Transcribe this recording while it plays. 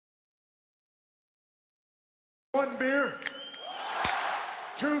1 beer,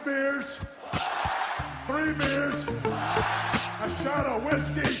 2 beers, 3 beers, a shot of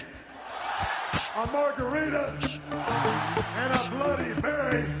whiskey, a margarita, and a Bloody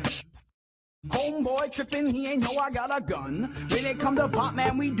Mary. Homeboy trippin', he ain't know I got a gun. When it come to pop,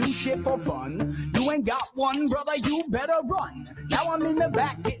 man, we do shit for fun. You ain't got one, brother, you better run. Now I'm in the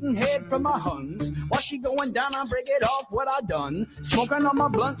back getting head from my huns. While she going down, I break it off what I done. Smoking on my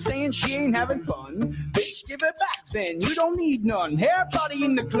blunt, saying she ain't having fun. Bitch, give it back then, you don't need none. Everybody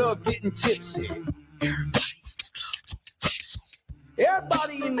in the club getting tipsy.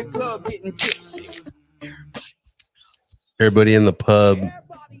 Everybody in the club getting tipsy. Everybody in the pub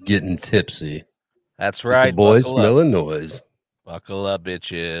getting tipsy. That's It's right. the boys Buckle from up. Illinois. Buckle up,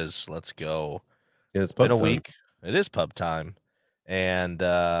 bitches. Let's go. Yeah, it's Been pub a time. week. It is pub time. And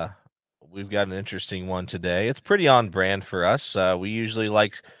we've got an interesting one today. It's pretty on brand for us. We usually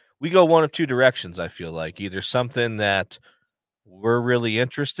we go one of two directions, I feel like. Either something that we're really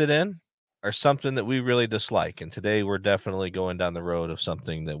interested in or something that we really dislike. And today we're definitely going down the road of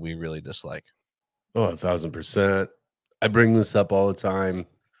something that we really dislike. Oh, 1,000%. I bring this up all the time.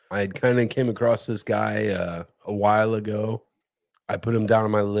 I kind of came across this guy a while ago. I put him down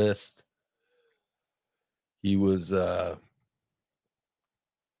on my list. He was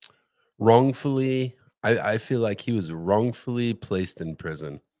wrongfully, I feel like he was wrongfully placed in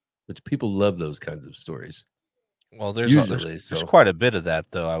prison, which people love those kinds of stories. Well, there's Usually, there's quite a bit of that,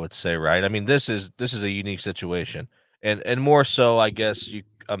 though, I would say, right? I mean, this is a unique situation, and more so, I guess,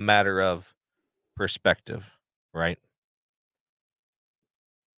 a matter of perspective, right?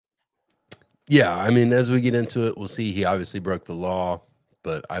 Yeah, I mean, as we get into it, we'll see he obviously broke the law,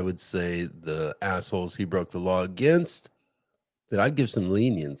 but I would say the assholes he broke the law against, that I'd give some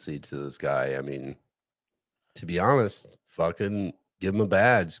leniency to this guy. I mean, to be honest, fucking give him a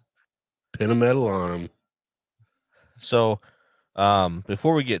badge, pin a medal on him. So,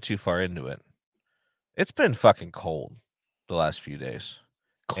 before we get too far into it, it's been fucking cold the last few days,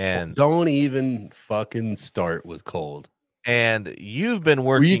 and Don't even fucking start with cold. You've been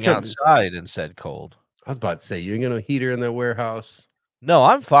working outside and said cold. I was about to say, you ain't got no heater in that warehouse. No,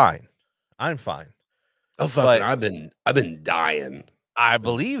 I'm fine. I'm fine. Oh fucking, I've been dying. I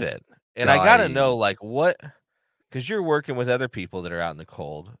believe it. And I gotta know, like, what, because you're working with other people that are out in the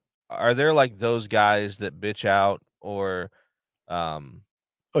cold. Are there like those guys that bitch out, or oh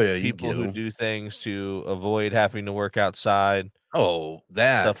yeah, people who do things to avoid having to work outside? Oh,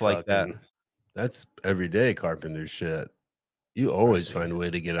 that stuff like that. That's everyday carpenter shit. You always find a way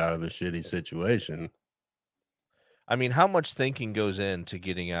to get out of a shitty situation. I mean, how much thinking goes into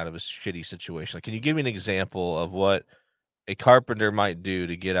getting out of a shitty situation? Like, can you give me an example of what a carpenter might do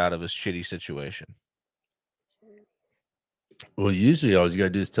to get out of a shitty situation? Well, usually all you gotta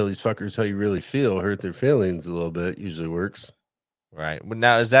do is tell these fuckers how you really feel, hurt their feelings a little bit. Usually works. Right. But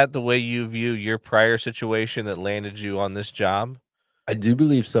now, is that the way you view your prior situation that landed you on this job? I do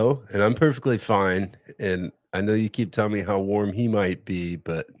believe so, and I'm perfectly fine. And I know you keep telling me how warm he might be,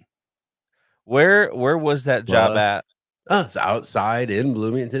 but where was that job at? Oh, it's outside in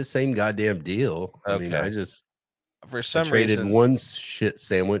Bloomington. Same goddamn deal. Okay. I mean, I just for some traded reason one shit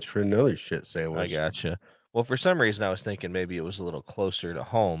sandwich for another shit sandwich. I gotcha. Well, for some reason, I was thinking maybe it was a little closer to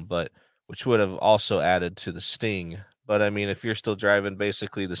home, but which would have also added to the sting. But I mean, if you're still driving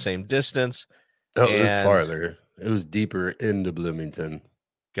basically the same distance, oh, it was farther. It was deeper into Bloomington.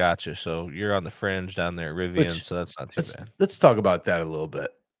 Gotcha. So you're on the fringe down there at Rivian, so that's not too bad. Let's talk about that a little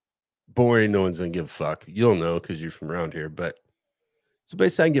bit. Boring, no one's gonna give a fuck. You'll know because you're from around here. But so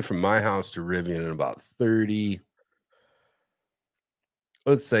basically, I can get from my house to Rivian in about 30,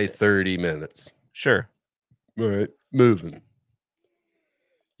 let's say 30 minutes. Sure. All right, moving.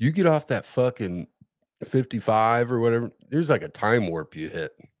 You get off that fucking 55 or whatever, there's like a time warp you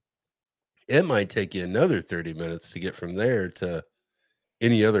hit. It might take you another 30 minutes to get from there to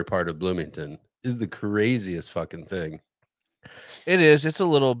any other part of Bloomington. Is the craziest fucking thing. It is. It's a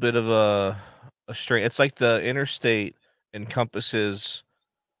little bit of a straight. It's like the interstate encompasses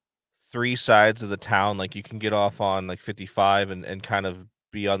 3 sides of the town. Like, you can get off on like 55 and kind of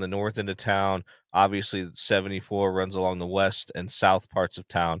be on the north end of town. Obviously, 74 runs along the west and south parts of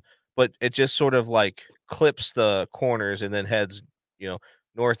town, but it just sort of like clips the corners and then heads,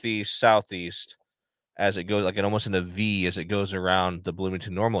 northeast, southeast as it goes, like almost in a V as it goes around the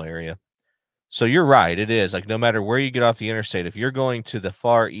Bloomington Normal area. So you're right. It is like no matter where you get off the interstate, if you're going to the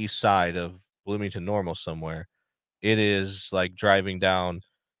far east side of Bloomington Normal somewhere, it is like driving down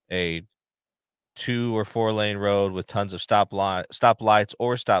a 2 or 4 lane road with tons of stop lights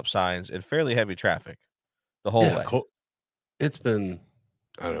or stop signs and fairly heavy traffic the whole way. It's been,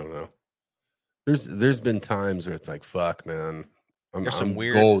 I don't know. There's been times where it's like, fuck, man, There's I'm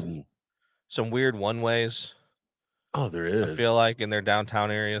golden. some weird one ways. Oh, there I feel is. like in their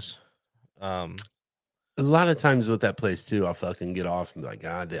downtown areas. A lot of times with that place too, I'll fucking get off and be like,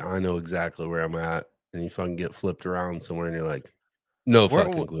 God, I know exactly where I'm at. And you fucking get flipped around somewhere and you're like, no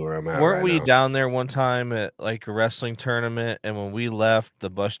fucking clue where I'm at Weren't right we now. down there one time at like a wrestling tournament, and when we left, the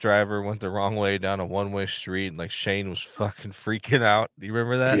bus driver went the wrong way down a one-way street, and like Shane was fucking freaking out. Do you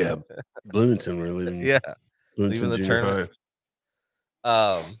remember that? Yeah. Bloomington, we're leaving Yeah, Bloomington leaving the Junior tournament.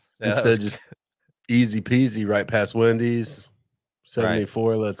 High. Yeah, Instead, just easy peasy right past Wendy's.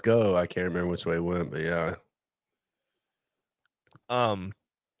 74, let's go. I can't remember which way it went, but yeah.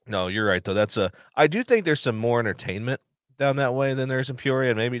 No, you're right though. I do think there's some more entertainment down that way than there's in Peoria,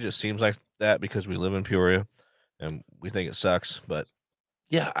 and maybe it just seems like that because we live in Peoria and we think it sucks. But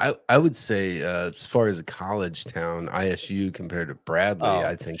yeah, I would say as far as a college town, ISU compared to Bradley,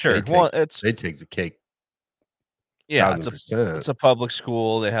 I think sure. They take the cake. Yeah, 1000%. It's a public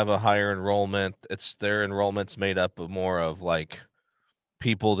school. They have a higher enrollment. Their enrollment's made up of more of like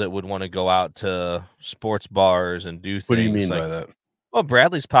people that would want to go out to sports bars and do things. What do you mean by that? Well,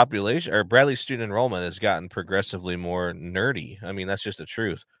 Bradley's population or Bradley's student enrollment has gotten progressively more nerdy. I mean, that's just the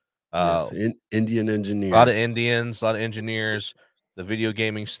truth. Yes, Indian engineers. A lot of Indians, a lot of engineers. The video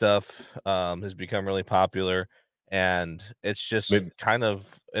gaming stuff has become really popular, and it's just kind of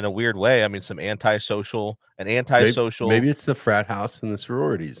in a weird way. I mean, some antisocial. Maybe it's the frat house and the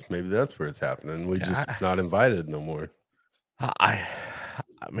sororities. Maybe that's where it's happening. We just not invited no more.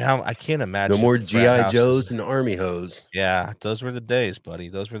 I mean, I can't imagine. No more GI Joes and Army hoes. Yeah, those were the days, buddy.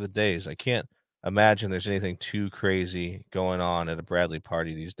 Those were the days. I can't imagine there's anything too crazy going on at a Bradley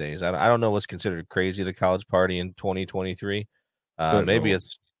party these days. I don't know what's considered crazy at a college party in 2023. Maybe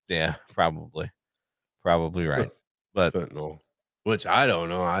it's probably right. But fentanyl, which I don't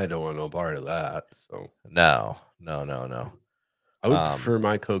know. I don't want no part of that. So no. I would prefer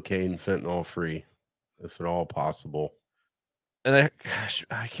my cocaine fentanyl free, if at all possible. And I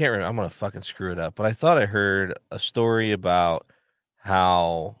can't remember. I'm gonna fucking screw it up. But I thought I heard a story about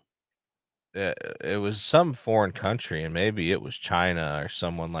how it was some foreign country, and maybe it was China or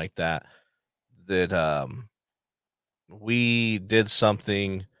someone like that. That we did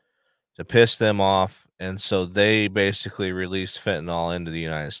something to piss them off, and so they basically released fentanyl into the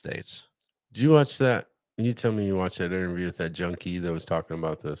United States. Did you watch that? Can you tell me you watched that interview with that junkie that was talking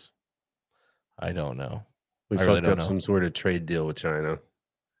about this? I don't know. We fucked up some sort of trade deal with China.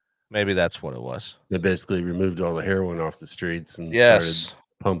 Maybe that's what it was. They basically removed all the heroin off the streets and started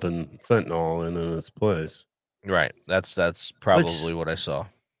pumping fentanyl in this place. Right. That's probably what I saw.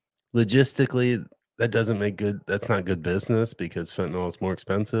 Logistically, that doesn't make good. That's not good business because fentanyl is more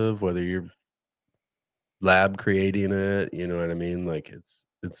expensive, whether you're lab creating it, you know what I mean? Like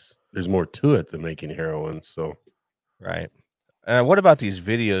it's there's more to it than making heroin. So, right. What about these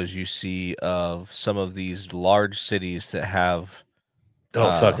videos you see of some of these large cities that have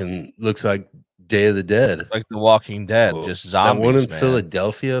fucking looks like Day of the Dead, like The Walking Dead, just zombies. That one in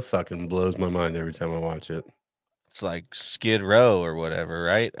Philadelphia fucking blows my mind every time I watch it. It's like Skid Row or whatever,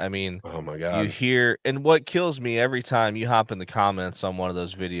 right? I mean, oh my god, you hear, and what kills me every time you hop in the comments on one of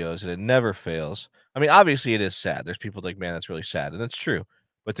those videos, and it never fails. I mean, obviously it is sad. There's people like, man, that's really sad, and that's true.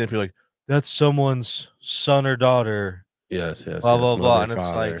 But then people are like, that's someone's son or daughter. Yes, blah blah blah, and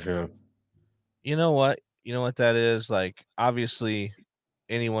it's like, you know what that is? Like, obviously,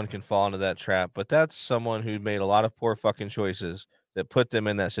 anyone can fall into that trap, but that's someone who made a lot of poor fucking choices that put them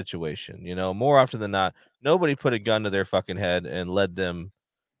in that situation. You know, more often than not, nobody put a gun to their fucking head and led them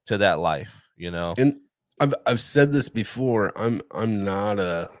to that life. You know, and I've said this before. I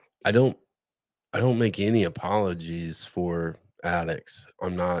don't make any apologies for addicts.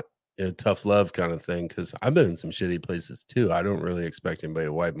 I'm not a tough love kind of thing because I've been in some shitty places too. I don't really expect anybody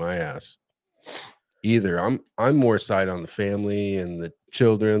to wipe my ass either. I'm more side on the family and the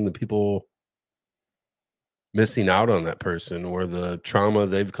children, the people missing out on that person or the trauma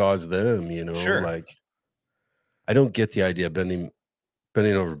they've caused them, you know. Sure. Like I don't get the idea of bending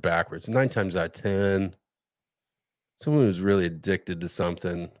over backwards. 9 times out of 10, someone who's really addicted to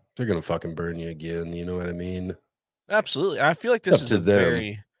something, they're gonna fucking burn you again. You know what I mean? Absolutely. I feel like this is I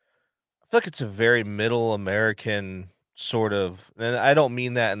feel like it's a very middle American sort of, and I don't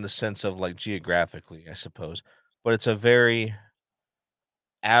mean that in the sense of like geographically, I suppose, but it's a very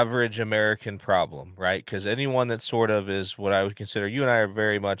average American problem, right? Because anyone that sort of is what I would consider, you and I are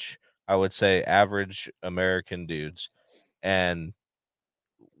very much, I would say, average American dudes, and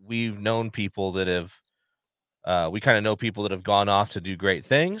we've known people that have, we kind of know people that have gone off to do great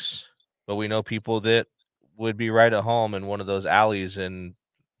things, but we know people that would be right at home in one of those alleys in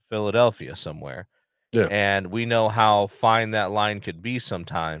Philadelphia somewhere. Yeah. And we know how fine that line could be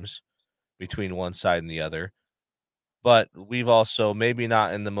sometimes between one side and the other. But we've also, maybe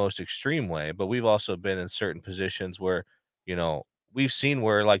not in the most extreme way, but we've also been in certain positions where, we've seen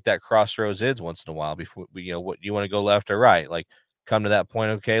where like that crossroads is once in a while before what you want to go left or right, like come to that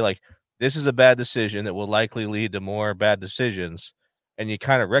point. Okay. Like this is a bad decision that will likely lead to more bad decisions. And you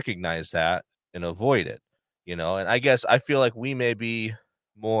kind of recognize that and avoid it, and I guess I feel like we may be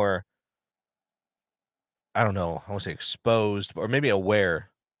more, I don't know, I want to say exposed or maybe aware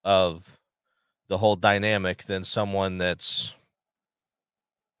of the whole dynamic than someone that's,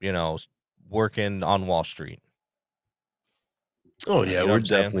 working on Wall Street. Oh yeah, You know what we're I'm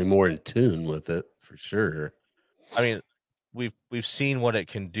saying? definitely more in tune with it for sure. I mean, we've seen what it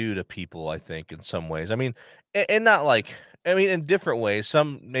can do to people, I think, in some ways. I mean, and not like, I mean, in different ways.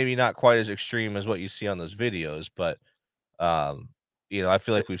 Some maybe not quite as extreme as what you see on those videos, but I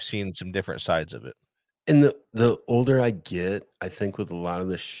feel like we've seen some different sides of it. And the older I get, I think with a lot of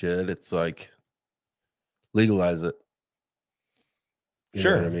this shit, it's like legalize it. You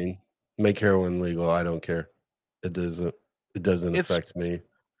know what I mean? Make heroin legal. I don't care. It doesn't affect me.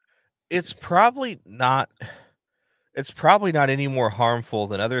 It's probably not any more harmful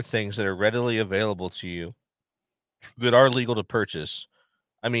than other things that are readily available to you that are legal to purchase.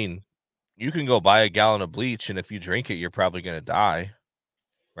 I mean, you can go buy a gallon of bleach, and if you drink it, you're probably going to die,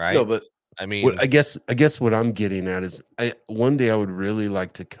 right? No, but I mean, I guess what I'm getting at is one day I would really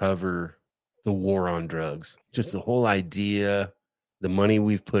like to cover the war on drugs. Just the whole idea, the money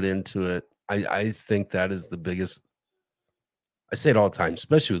we've put into it. I think that is the biggest. I say it all the time,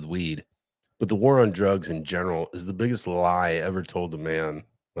 especially with weed, but the war on drugs in general is the biggest lie ever told to man.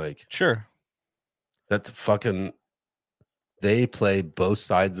 Like, sure, that's fucking. They play both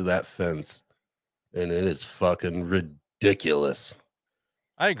sides of that fence, and it is fucking ridiculous.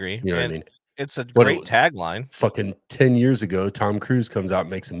 I agree. You know and what I mean? It's a great tagline. Fucking 10 years ago, Tom Cruise comes out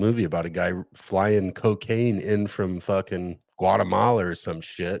and makes a movie about a guy flying cocaine in from fucking Guatemala or some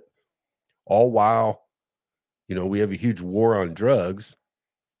shit. All while, we have a huge war on drugs.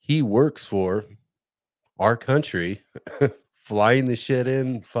 He works for our country, flying the shit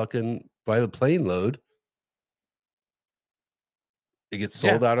in fucking by the plane load. It gets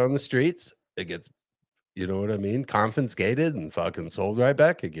sold out on the streets. It gets, you know what I mean, confiscated and fucking sold right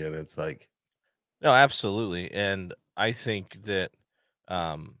back again. It's like, no, absolutely. And I think that,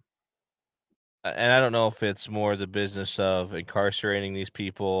 and I don't know if it's more the business of incarcerating these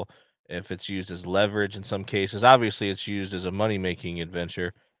people, if it's used as leverage in some cases. Obviously, it's used as a money-making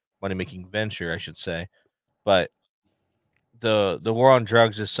venture, I should say. But the war on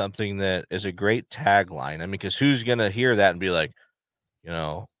drugs is something that is a great tagline. I mean, because who's gonna hear that and be like,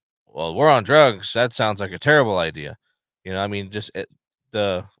 well, war on drugs, that sounds like a terrible idea. I mean,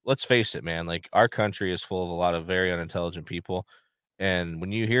 let's face it, man. Like our country is full of a lot of very unintelligent people. And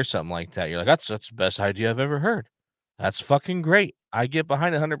when you hear something like that, you're like, that's the best idea I've ever heard. That's fucking great. I get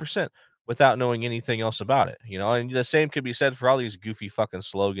behind 100% without knowing anything else about it. And the same could be said for all these goofy fucking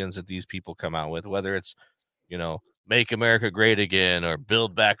slogans that these people come out with, whether it's, make America great again or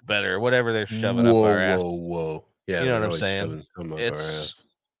build back better, whatever they're shoving up our ass. Whoa. Yeah, you know what I'm saying?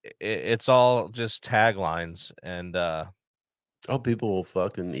 It's all just taglines, and people will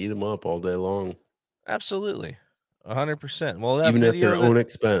fucking eat them up all day long. Absolutely, 100%. Well, even at their own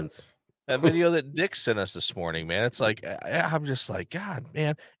expense. That video that Dick sent us this morning, man, it's like I'm just like, God,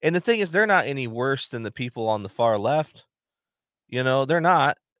 man. And the thing is, they're not any worse than the people on the far left. They're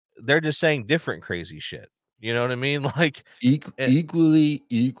not. They're just saying different crazy shit. You know what I mean? Like equally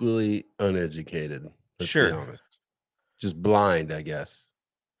uneducated. Let's be sure. honest. Just blind, I guess.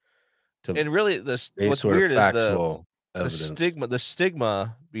 And really, what's weird is the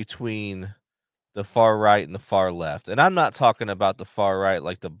stigma between the far right and the far left. And I'm not talking about the far right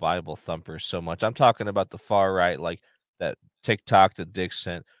like the Bible thumpers so much. I'm talking about the far right like that TikTok that Dick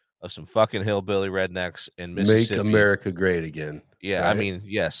sent of some fucking hillbilly rednecks in Mississippi. Make America great again. Yeah, right? I mean,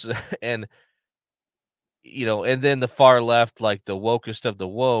 yes. And and then the far left, like the wokest of the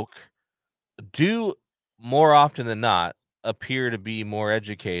woke, do more often than not appear to be more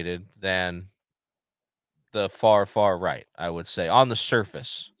educated than the far right, I would say, on the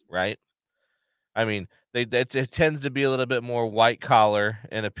surface, right? I mean, it tends to be a little bit more white collar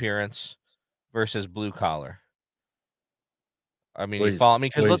in appearance versus blue collar. I mean, you follow me?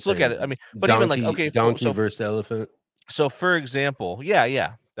 Because let's look at it. I mean, but donkey, even like, okay, donkey versus elephant. So, for example,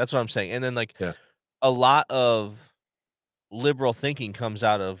 yeah, that's what I'm saying. And then like a lot of liberal thinking comes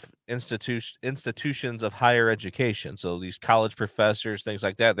out of institutions of higher education. So these college professors, things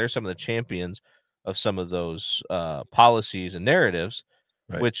like that, they're some of the champions of some of those policies and narratives.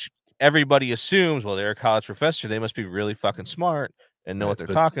 Right. which everybody assumes, well, they're a college professor, they must be really fucking smart and know Right, what they're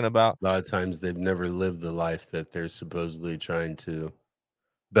but talking about. A lot of times they've never lived the life that they're supposedly trying to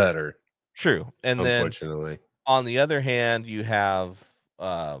better, True. And then unfortunately. on the other hand, you have,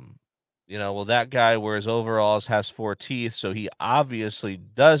 well, that guy wears overalls, has 4 teeth, so he obviously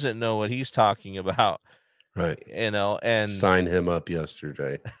doesn't know what he's talking about, Right. and Sign him up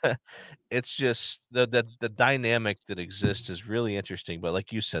yesterday. it's just the dynamic that exists is really interesting. But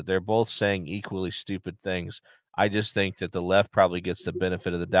like you said, they're both saying equally stupid things. I just think that the left probably gets the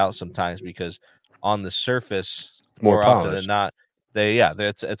benefit of the doubt sometimes because on the surface, It's more more often than polished. not,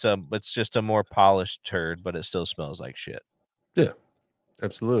 it's just a more polished turd, but it still smells like shit. Yeah,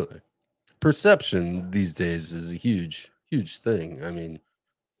 absolutely. Perception these days is a huge, huge thing. I mean,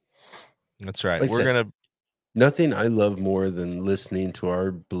 That's right. like I We're said, gonna nothing I love more than listening to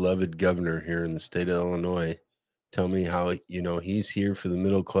our beloved governor here in the state of Illinois tell me how, he's here for the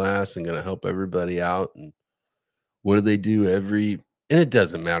middle class and going to help everybody out. And what do they do and it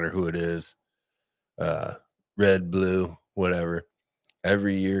doesn't matter who it is, red, blue, whatever.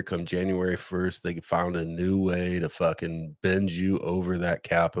 Every year come January 1st, they found a new way to fucking bend you over that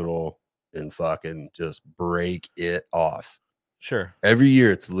Capitol and fucking just break it off. sure. Every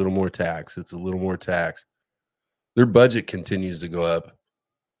year it's a little more tax. It's a little more tax. Their budget continues to go up.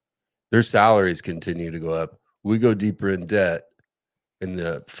 Their salaries continue to go up. We go deeper in debt. And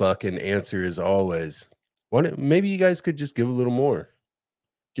the fucking answer is always, maybe you guys could just give a little more.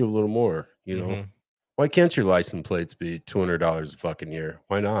 Give a little more, Mhm. Why can't your license plates be $200 a fucking year?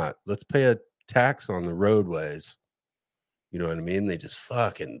 Why not? Let's pay a tax on the roadways. You know what I mean? They just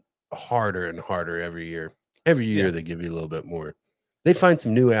fucking harder and harder every year. Every year Yeah. they give you a little bit more. They find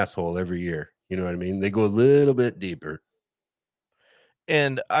some new asshole every year. You know what I mean? They go a little bit deeper.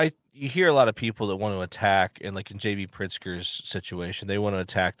 And you hear a lot of people that want to attack, and like in JB Pritzker's situation, they want to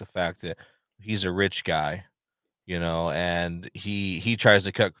attack the fact that he's a rich guy, and he tries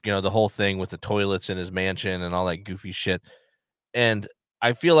to cut, the whole thing with the toilets in his mansion and all that goofy shit. And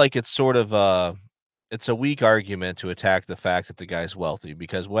I feel like it's sort of it's a weak argument to attack the fact that the guy's wealthy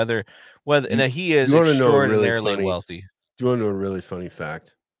because whether and he is you wanna know a really extraordinarily funny wealthy. Do you want to know a really funny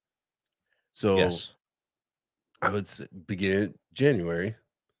fact? So Yes. I would say beginning January,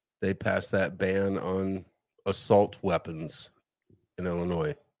 they passed that ban on assault weapons in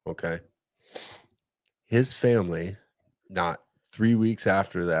Illinois. Okay. His family, not 3 weeks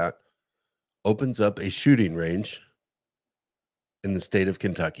after that, opens up a shooting range in the state of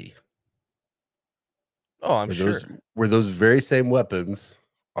Kentucky. Oh, I'm Where sure. those very same weapons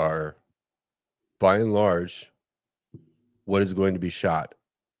are, by and large, what is going to be shot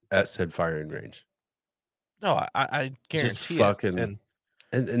at said firing range. No, I guarantee Just fucking, it.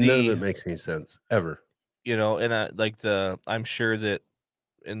 and none of it makes any sense ever. And I'm sure that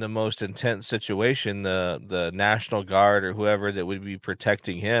in the most intense situation, the National Guard or whoever that would be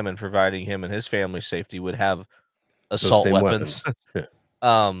protecting him and providing him and his family safety would have Those assault same weapons. Yeah.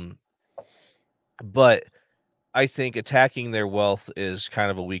 But I think attacking their wealth is kind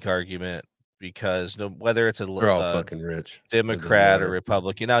of a weak argument because whether it's They're all fucking rich. Democrat or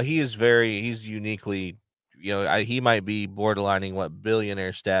Republican, he's uniquely, he might be borderlining what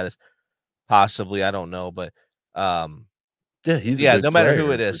billionaire status, possibly, I don't know, but yeah, he's a big no matter player,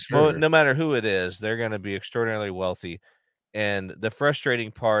 who it is, sure. no matter who it is, they're going to be extraordinarily wealthy. And the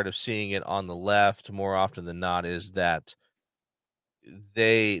frustrating part of seeing it on the left more often than not is that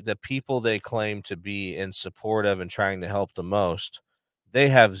the people they claim to be in support of and trying to help the most, they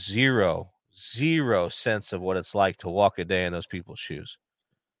have zero sense of what it's like to walk a day in those people's shoes.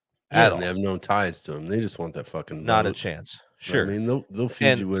 Yeah, and they have no ties to them. They just want that fucking not vote. a chance. Sure. I mean, they'll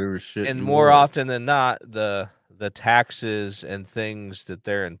feed you whatever shit. And you more want. often than not, the taxes and things that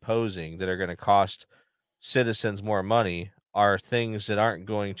they're imposing that are going to cost citizens more money are things that aren't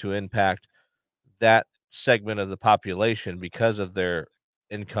going to impact that segment of the population because of their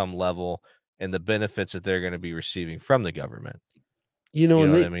income level and the benefits that they're going to be receiving from the government. You know what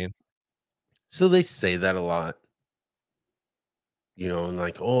I mean? So they say that a lot. And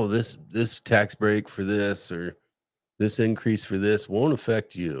like, oh, this tax break for this or this increase for this won't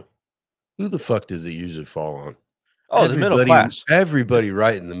affect you. Who the fuck does it usually fall on? Oh, the middle class. Everybody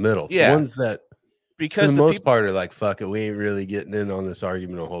right in the middle. Yeah. The ones that, because for the most part, are like, fuck it, we ain't really getting in on this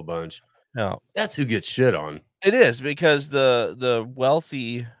argument a whole bunch. No. That's who gets shit on. It is because the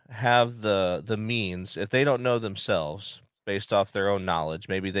wealthy have the means. If they don't know themselves based off their own knowledge,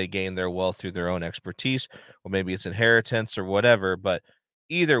 maybe they gain their wealth through their own expertise, or maybe it's inheritance or whatever. But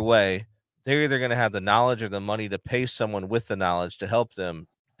either way, they're either going to have the knowledge or the money to pay someone with the knowledge to help them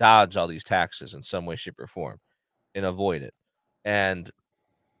dodge all these taxes in some way, shape, or form and avoid it. And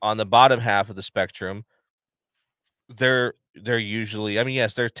on the bottom half of the spectrum, they're usually, I mean,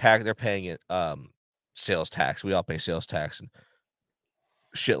 yes, they're paying it sales tax. We all pay sales tax and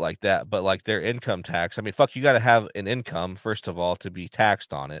shit like that, but like their income tax, I mean, fuck, you got to have an income first of all to be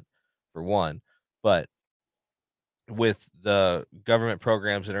taxed on it, for one. But with the government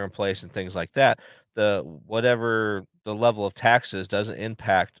programs that are in place and things like that, whatever the level of taxes doesn't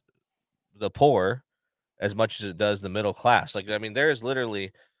impact the poor as much as it does the middle class. Like, I mean, there is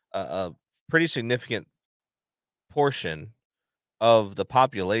literally a pretty significant portion of the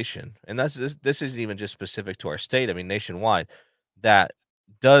population, and this isn't even just specific to our state. I mean, nationwide, that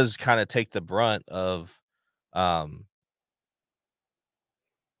does kind of take the brunt of the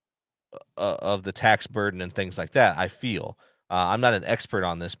tax burden and things like that. I feel I'm not an expert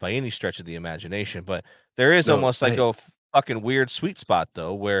on this by any stretch of the imagination, but there is almost like a fucking weird sweet spot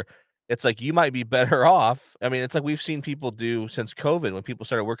though, where it's like you might be better off. I mean, it's like we've seen people do since COVID when people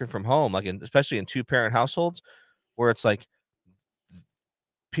started working from home, like especially in 2-parent households, where it's like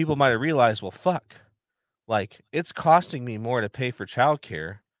people might have realized, well, fuck, like it's costing me more to pay for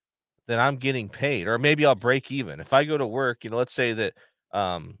childcare than I'm getting paid, or maybe I'll break even if I go to work. Let's say that,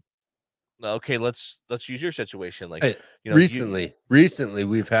 okay, let's use your situation. Like, hey, recently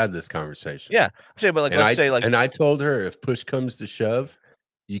we've had this conversation. Yeah, but like, let's say like, and I told her if push comes to shove,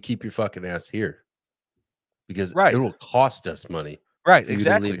 you keep your fucking ass here because it will cost us money. Right, for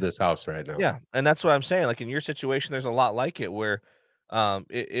exactly. you to leave this house right now. Yeah, and that's what I'm saying. Like in your situation, there's a lot like it where,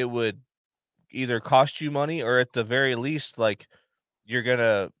 it would either cost you money or at the very least, like you're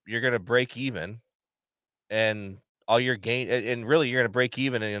gonna break even, and all your gain, and really you're gonna break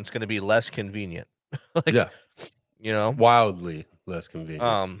even, and it's gonna be less convenient. Like, yeah, wildly less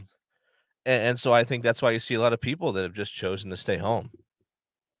convenient. And so I think that's why you see a lot of people that have just chosen to stay home.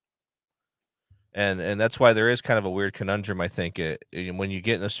 And that's why there is kind of a weird conundrum, I think, when you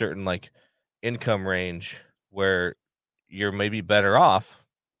get in a certain like income range where you're maybe better off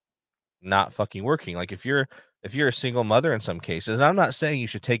not fucking working. Like if you're a single mother in some cases, and I'm not saying you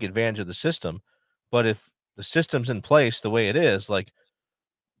should take advantage of the system, but if the system's in place the way it is, like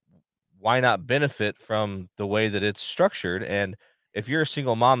why not benefit from the way that it's structured? And if you're a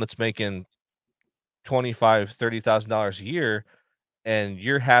single mom that's making $25,000-$30,000 a year, and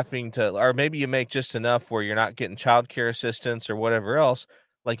you're having to, or maybe you make just enough where you're not getting childcare assistance or whatever else,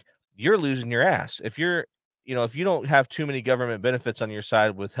 like you're losing your ass. If you're, if you don't have too many government benefits on your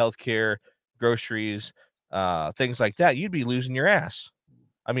side with healthcare, groceries, things like that, you'd be losing your ass.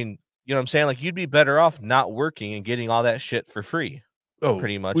 I mean, you know what I'm saying? Like you'd be better off not working and getting all that shit for free. Oh,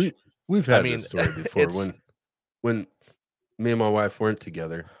 pretty much. We've had this story before. When me and my wife weren't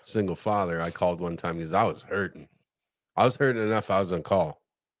together, single father, I called one time because I was hurting. I was hurting enough. I was on call.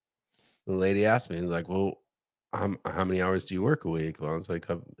 The lady asked me, like, well, how many hours do you work a week? Well, I was like,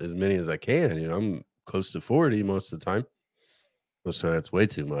 as many as I can. I'm close to 40 most of the time. Well, so that's way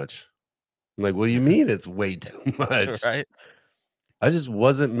too much. I'm like, what do you mean it's way too much? Right. I just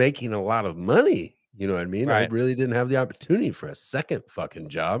wasn't making a lot of money. You know what I mean? Right. I really didn't have the opportunity for a second fucking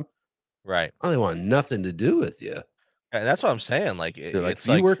job. Right. I want nothing to do with you. And that's what I'm saying. Like, if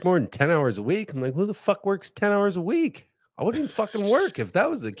you work more than 10 hours a week, I'm like, who the fuck works 10 hours a week? I wouldn't even fucking work if that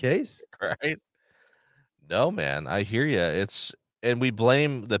was the case. Right. No, man, I hear you. And we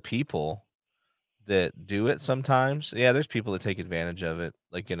blame the people that do it sometimes. Yeah, there's people that take advantage of it,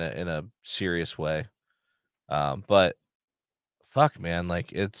 like in a serious way. But fuck, man,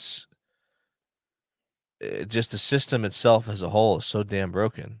 like it's just the system itself as a whole is so damn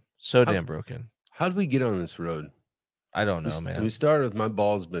broken. Damn broken. How did we get on this road? I don't know, man. We started with my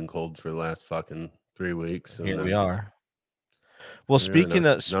balls been cold for the last fucking 3 weeks. And here we are. Well, speaking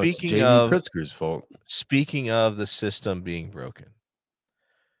of Pritzker's fault. Speaking of the system being broken,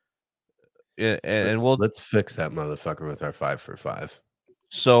 let's fix that motherfucker with our 5 for 5.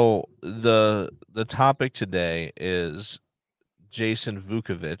 So the topic today is Jason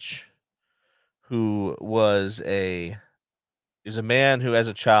Vukovich, who is a man who as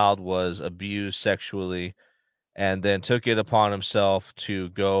a child was abused sexually and then took it upon himself to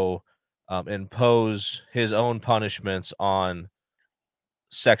go impose his own punishments on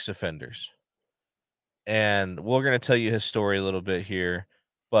sex offenders. And we're going to tell you his story a little bit here.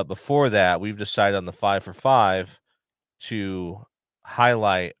 But before that, we've decided on the 5 for 5 to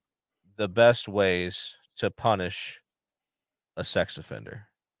highlight the best ways to punish a sex offender.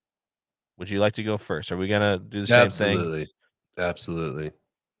 Would you like to go first? Are we going to do the same thing? Absolutely.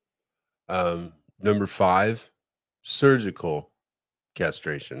 Number 5, surgical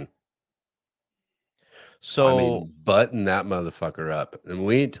castration. So button that motherfucker up. And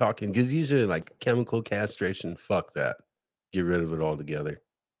we ain't talking, because usually like chemical castration, fuck that. Get rid of it altogether.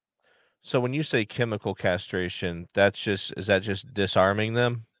 So when you say chemical castration, is that just disarming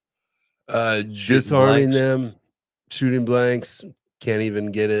them? Shooting Disarming blanks? them, shooting blanks, can't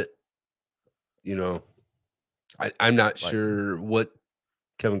even get it. You know, I'm not Like sure what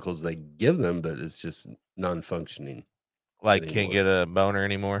chemicals they give them, but it's just non-functioning can't anymore. get a boner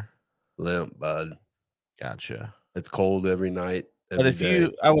anymore? Limp, bud. Gotcha. It's cold every night, But every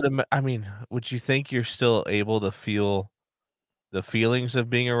day. would you think you're still able to feel the feelings of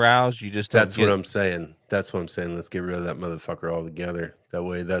being aroused? You just don't That's what get I'm saying. That's what I'm saying. Let's get rid of that motherfucker altogether. That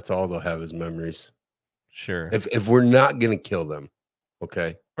way, that's all they'll have is memories. sure. If we're not gonna kill them,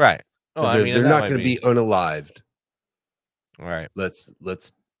 okay. Right. Oh, If they're that not might gonna be be unalived, right. let's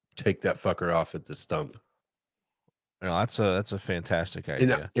take that fucker off at the stump. No, that's a fantastic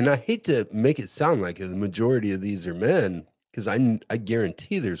And idea. I hate to make it sound like the majority of these are men, because I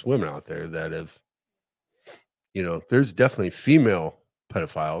guarantee there's women out there that have, there's definitely female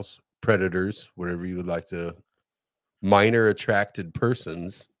pedophiles, predators, whatever you would like to, minor attracted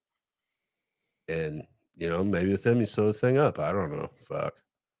persons, and maybe with them you sew the thing up. I don't know. Fuck,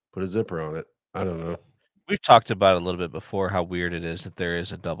 put a zipper on it. I don't know. We've talked about it a little bit before how weird it is that there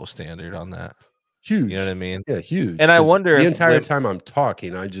is a double standard on that. Huge. You know what I mean? Yeah, huge. And I 'cause wonder the if entire time I'm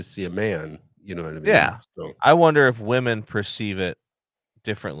talking, I just see a man. You know what I mean? Yeah. So, I wonder if women perceive it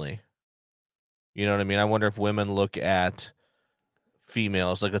differently. You know what I mean? I wonder if women look at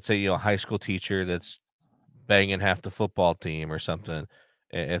females, like let's say, a high school teacher that's banging half the football team or something,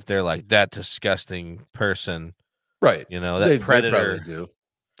 if they're like that disgusting person, right. that They predator, probably do.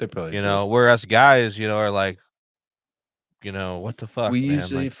 They probably do. whereas guys, are like, what the fuck, We man?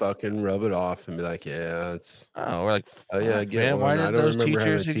 usually Like, fucking rub it off and be like, yeah, it's we're like, oh yeah, I fuck, get man, why one. I did don't those remember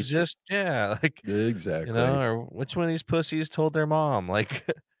having a teachers teacher. exist? Yeah, like, Exactly. or which one of these pussies told their mom? Like,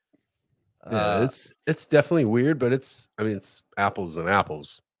 Yeah, it's definitely weird, but it's apples and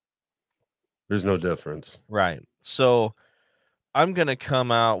apples. There's no difference. right. So I'm gonna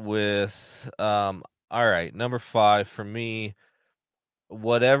come out with all right, number 5 for me.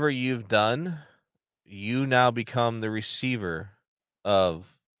 Whatever you've done, you now become the receiver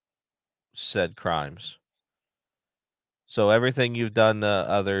of said crimes. So everything you've done to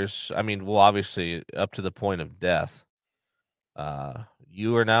others, obviously up to the point of death,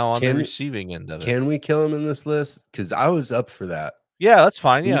 you are now on the receiving end of it. Can we kill him in this list? Because I was up for that. Yeah, that's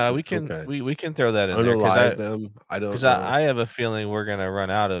fine. Yeah, we can Okay. we can throw that in there Unalive them. I don't because know. I have a feeling we're gonna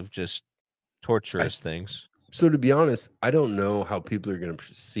run out of just torturous things. So to be honest, I don't know how people are going to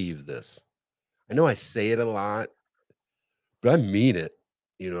perceive this. I know I say it a lot, but I mean it.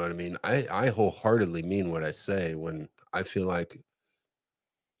 You know what I mean? I wholeheartedly mean what I say when I feel like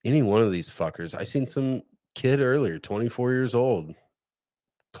any one of these fuckers. I seen some kid earlier, 24 years old,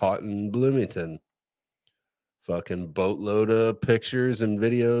 caught in Bloomington. Fucking boatload of pictures and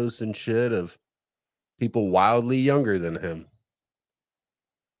videos and shit of people wildly younger than him.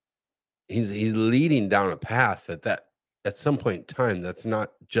 He's leading down a path that at some point in time that's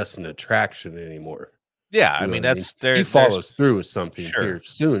not just an attraction anymore. Yeah, You I know mean what that's he follows through with something Sure. here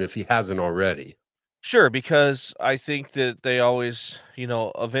soon if he hasn't already. Sure, because I think that they always,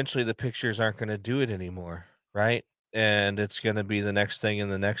 eventually the pictures aren't going to do it anymore, right? And it's going to be the next thing and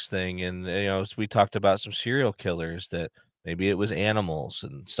the next thing. And, as we talked about some serial killers that maybe it was animals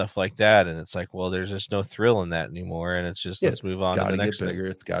and stuff like that. And it's like, well, there's just no thrill in that anymore. And it's just, let's move on to the next thing.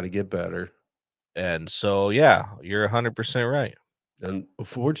 It's got to get better. And so, yeah, you're 100% right. And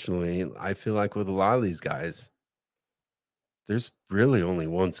unfortunately, I feel like with a lot of these guys, there's really only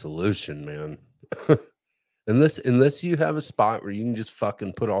one solution, man. unless you have a spot where you can just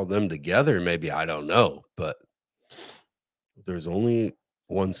fucking put all them together, maybe, I don't know, but there's only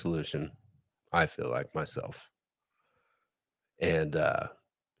one solution, I feel like myself. And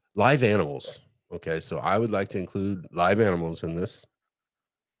live animals. Okay, so I would like to include live animals in this.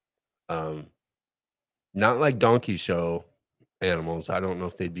 Not like donkey show animals. I don't know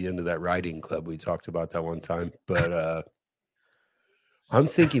if they'd be into that riding club we talked about that one time, but I'm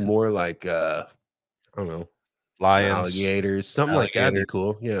thinking more like I don't know, Lions, alligators, something like that'd be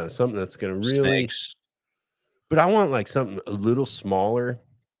cool. Yeah, something that's gonna really. Snakes. But I want like something a little smaller.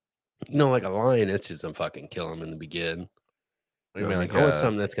 Like a lion, it's just a fucking kill him in the beginning. I want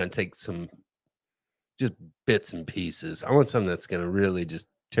something that's gonna take some just bits and pieces. I want something that's gonna really just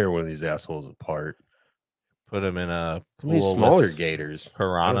tear one of these assholes apart. Put them in a smaller gators.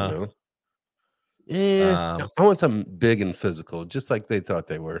 Piranha. Yeah, I want something big and physical, just like they thought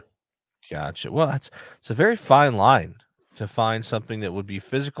they were. Gotcha. Well, it's a very fine line to find something that would be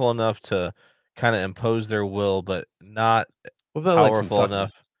physical enough to kind of impose their will, but not powerful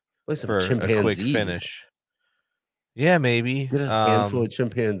enough for a quick finish. Yeah, maybe. Get a handful of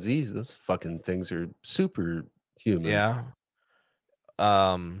chimpanzees. Those fucking things are super human. Yeah.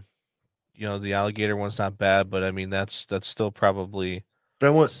 The alligator one's not bad, but I mean that's still probably But I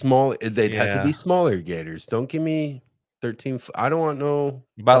want small. They'd have to be yeah. smaller gators. Don't give me 13. I don't want no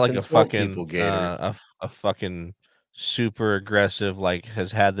About like fucking a swamp people fucking gator. a fucking super aggressive, like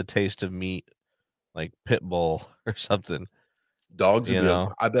has had the taste of meat, like pit bull or something. Dogs would You be.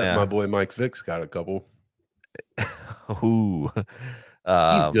 know? I bet my Yeah. boy Mike Vick's got a couple. Ooh.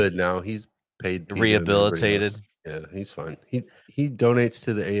 He's good now. He's paid PETA and everybody Rehabilitated. else. Yeah, he's fine. He donates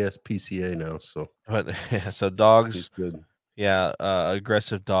to the ASPCA now, so But yeah, so he's dogs, good. yeah,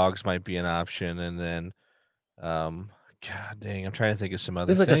 aggressive dogs might be an option, and then God dang, I'm trying to think of some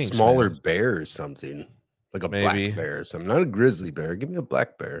other Maybe like a things, smaller man. bear or something, like a black Maybe. bear or something. Not a grizzly bear. Give me a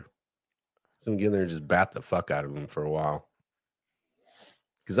black bear. So get in there and just bat the fuck out of him for a while.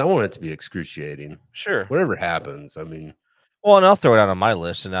 Because I want it to be excruciating. Sure. Whatever happens, I mean, Well, and I'll throw it out on my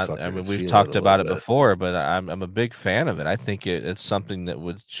list, and I fucking mean we've feel it talked a about little it bit. before, but I'm a big fan of it. I think it's something that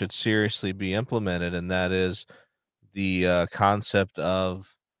should seriously be implemented, and that is the concept of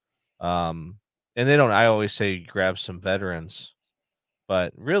and they don't. I always say grab some veterans,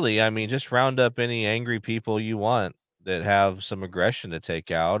 but really, I mean, just round up any angry people you want that have some aggression to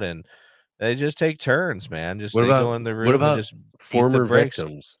take out, and they just take turns, man. Just What they go in about the room and just beat the former brakes.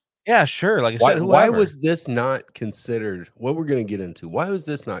 victims? Yeah, sure. Like I Why said, why whoever. was this not considered? What we're gonna get into? Why was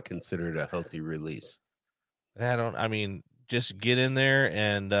this not considered a healthy release? I mean, just get in there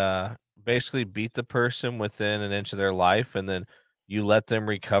and basically beat the person within an inch of their life, and then you let them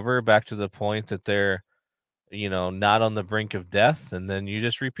recover back to the point that they're, not on the brink of death, and then you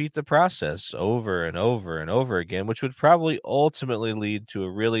just repeat the process over and over and over again, which would probably ultimately lead to a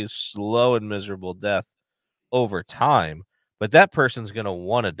really slow and miserable death over time. But that person's going to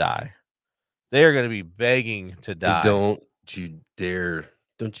want to die. They are going to be begging to die. Don't you dare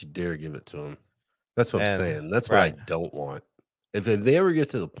give it to them. That's what I'm And saying. That's what I right. don't want. If they ever get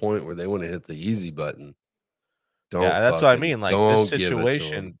to the point where they want to hit the easy button, Yeah, don't that's what I mean. Like don't give it to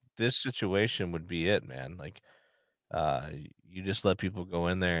them. this situation would be it, man. Like you just let people go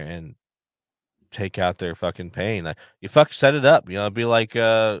in there and take out their fucking pain. Like you set it up, it'd be like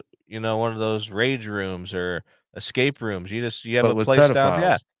one of those rage rooms or escape rooms. You have But a with place down,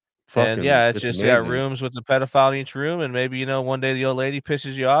 yeah. pedophiles, And fucking, yeah, it's it's just you got amazing. rooms with the pedophile in each room, and maybe one day the old lady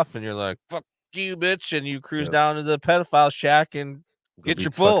pisses you off and you're like, fuck you, bitch, and you cruise Yep. down to the pedophile shack and Go get beat your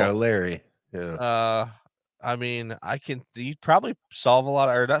the fuck out pull. of Larry. Yeah. I mean, you'd probably solve a lot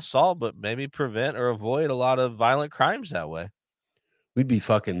of, or not solve, but maybe prevent or avoid a lot of violent crimes that way. We'd be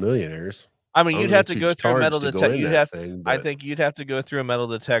fucking millionaires. I mean, I don't you'd know have what to you'd go through a charge metal to go in detector. that thing, I but think you'd have to go through a metal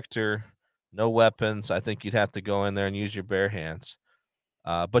detector, no weapons. I think you'd have to go in there and use your bare hands.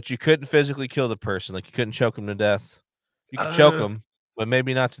 But you couldn't physically kill the person. Like you couldn't choke them to death. You could choke them, but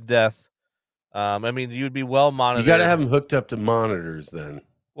maybe not to death. I mean, you'd be well monitored. you got to have them hooked up to monitors then.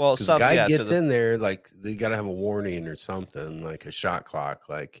 Well, Because the guy gets to in there, like they got to have a warning or something, like a shot clock.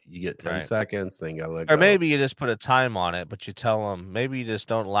 Like you get 10 right. seconds, then you got to let Or go. maybe you just put a time on it, but you tell them maybe you just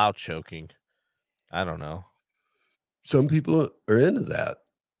don't allow choking. I don't know. Some people are into that.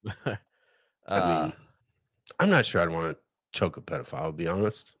 I mean, Uh, I'm not sure I'd want to choke a pedophile, to be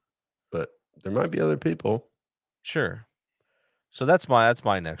honest, but there might be other people. sure. So that's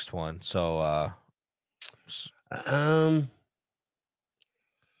my next one. So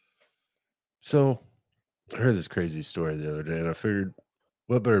So I heard this crazy story the other day, and I figured,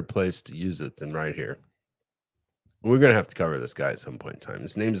 what better place to use it than right here? We're gonna have to cover this guy at some point in time.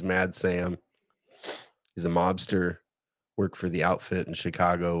 His name's Mad Sam. He's a mobster, worked for the outfit in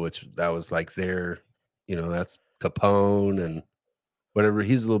Chicago, which that was like their, that's Capone and whatever.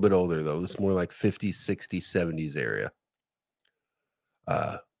 He's a little bit older though. This is more like 50s, 60s, 70s area.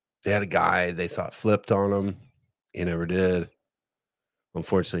 They had a guy they thought flipped on him. He never did.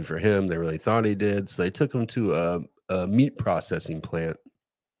 Unfortunately for him, they really thought he did. So they took him to a meat processing plant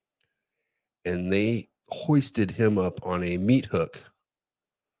and they hoisted him up on a meat hook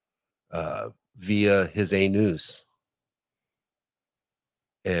via his anus.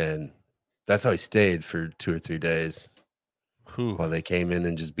 And that's how he stayed for 2 or 3 days while they came in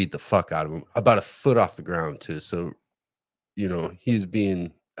and just beat the fuck out of him. About a foot off the ground, too. So, he's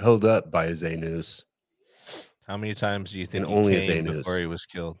being held up by his anus. how many times do you think And he only his came anus. before he was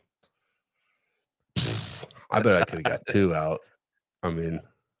killed? I bet I could have got 2 out. I mean,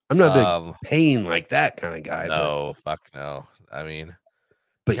 I'm not a big pain like that kind of guy. No, fuck no. I mean,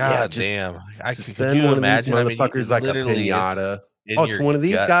 but God yeah, just damn. suspend one of these motherfuckers like a literally, pinata. it's To one of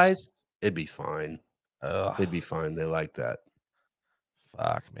these guts. guys, it'd be fine. Ugh, They'd be fine. They like that.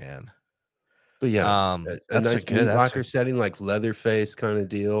 fuck, man. But yeah, a That's a nice good. meat That's locker setting, like Leatherface kind of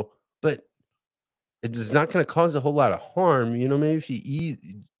deal. But it is not going to cause a whole lot of harm. Maybe if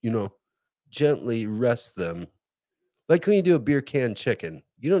you gently rest them. Like when you do a beer can chicken,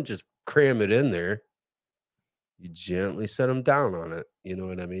 you don't just cram it in there. You gently set them down on it. You know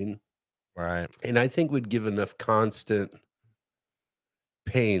what I mean? right. And I think would give enough constant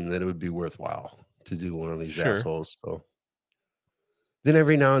pain that it would be worthwhile to do one of these Sure. assholes. So then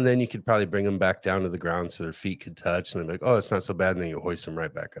every now and then you could probably bring them back down to the ground so their feet could touch, and they're like, "Oh, it's not so bad." And then you hoist them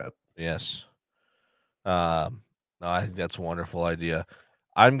right back up. Yes. No, I think that's a wonderful idea.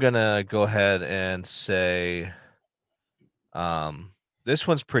 I'm gonna go ahead and say, this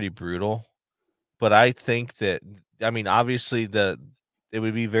one's pretty brutal, but I think that obviously it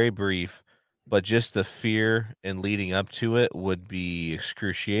would be very brief, but just the fear and leading up to it would be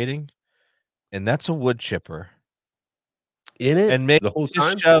excruciating, and that's a wood chipper. In it And maybe the whole just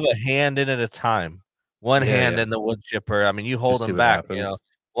time. shove a hand in at a time. One hand Yeah. in the wood chipper. You hold Just see them what back, happens.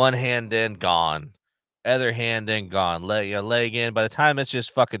 one hand in, gone. Other hand in, gone. Leg in. By the time it's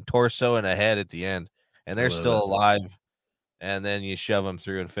just fucking torso and a head at the end, and I they're love still it. alive, and then you shove them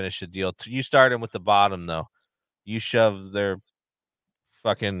through and finish the deal. You start them with the bottom, though. You shove their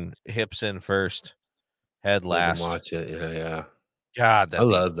fucking hips in first, head Let them last. watch it. Yeah. God, I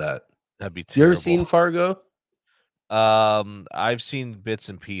love that. that'd be You terrible. ever seen Fargo? I've seen bits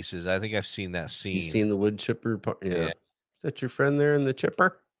and pieces. I think I've seen that scene. You seen the wood chipper part? Yeah. Yeah. Is that your friend there in the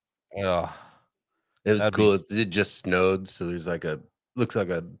chipper? Oh, It was That'd cool. It just snowed, so there's looks like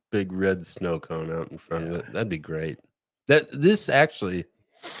a big red snow cone out in front of Yeah. it. That'd be great. That's what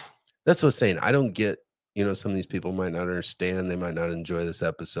I was saying. I don't get, some of these people might not understand. They might not enjoy this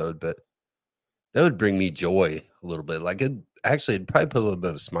episode, but that would bring me joy a little bit. Like it'd probably put a little bit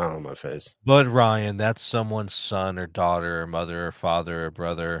of a smile on my face. But Ryan, that's someone's son or daughter or mother or father or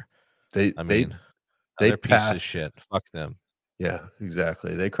brother. They They're piece of passed. shit. Fuck them. Yeah,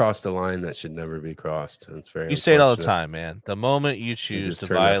 exactly. They crossed a line that should never be crossed. And it's very You say it all the unfortunate. time, man. The moment you You choose just to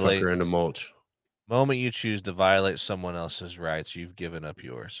turn that violate, fucker into mulch. someone else's rights, you've given up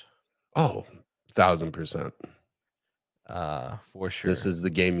yours. Oh, 1,000%. For sure. This is the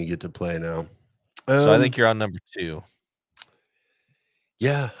game you get to play now. So I think you're on number 2.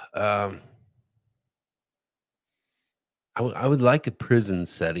 Yeah. I would like a prison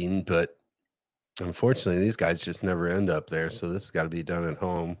setting, but unfortunately, these guys just never end up there. So this has got to be done at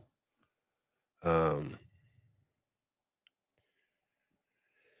home.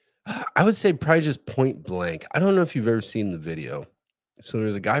 I would say probably just Point Blank. I don't know if you've ever seen the video. So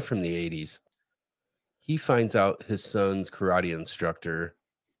there's a guy from the 80s. He finds out his son's karate instructor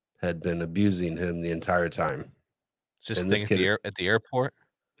had been abusing him the entire time. Just And this thing at the airport.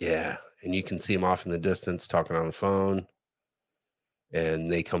 Yeah. And you can see him off in the distance talking on the phone.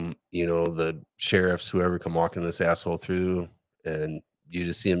 And they come, the sheriffs, whoever, come walking this asshole through, and you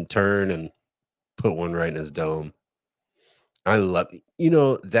just see him turn and put one right in his dome. I love,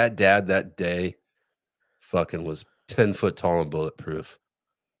 that dad that day fucking was 10 foot tall and bulletproof.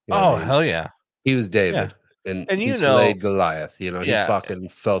 You know what I mean? Hell yeah. He was David, and he you slayed Goliath. He Yeah. fucking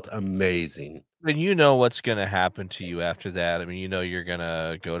felt amazing. And you know what's going to happen to you after that. You're going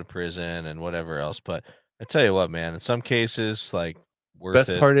to go to prison and whatever else. But I tell you what, man, in some cases, like, worth Best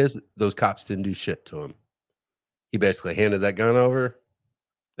it. part is those cops didn't do shit to him. He basically handed that gun over.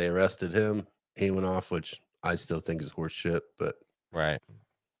 They arrested him. He went off, which I still think is horse shit, but Right.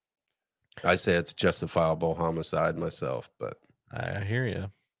 I say it's justifiable homicide myself, but I hear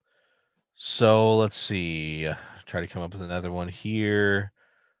you. So let's see. Try to come up with another one here.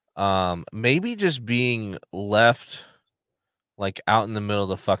 Maybe just being left like out in the middle of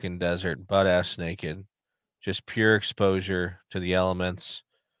the fucking desert, butt ass naked, just pure exposure to the elements.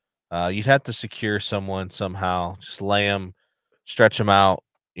 You'd have to secure someone somehow, just lay them, stretch them out,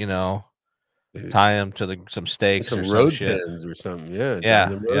 tie them to some stakes some or road some shit. pins or something. Yeah. Yeah,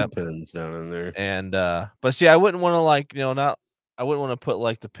 The road pins down in there. And but see, I wouldn't want to I wouldn't want to put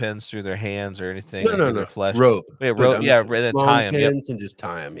like the pins through their hands or anything. No. Their flesh. Rope. Yeah, rope. Yeah, and then tie them. Pins and just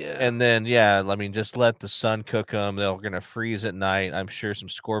tie them. Yeah. And then just let the sun cook them. They're gonna freeze at night. I'm sure some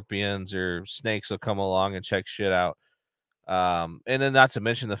scorpions or snakes will come along and check shit out. And then not to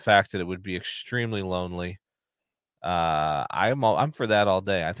mention the fact that it would be extremely lonely. I'm for that all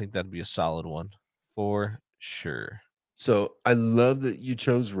day. I think that'd be a solid one for sure. So I love that you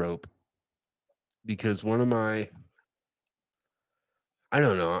chose rope, because one of my, I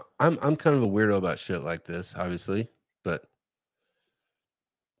don't know, I'm kind of a weirdo about shit like this, obviously, but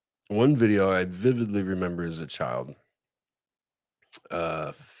one video I vividly remember as a child,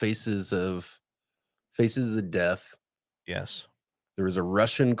 Faces of Death. Yes. There was a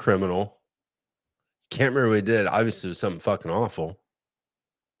Russian criminal Can't remember what he did. Obviously, it was something fucking awful.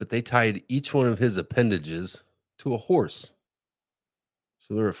 But they tied each one of his appendages to a horse.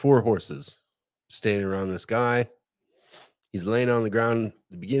 So there were 4 horses standing around this guy. He's laying on the ground at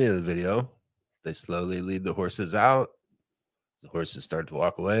the beginning of the video. They slowly lead the horses out. The horses start to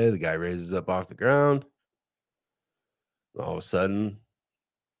walk away. The guy raises up off the ground. All of a sudden,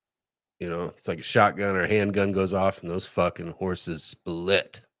 you know, it's like a shotgun or a handgun goes off, and those fucking horses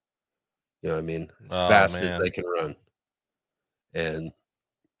split. You know what I mean? As fast as they can run. And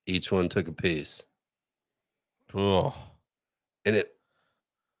each one took a piece. Oh. And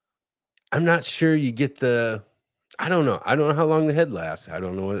I'm not sure you get I don't know. I don't know how long the head lasts. I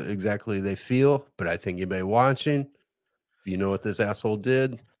don't know what exactly they feel, but I think anybody watching, if you know what this asshole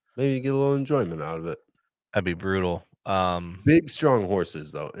did, maybe you get a little enjoyment out of it. That'd be brutal. Big, strong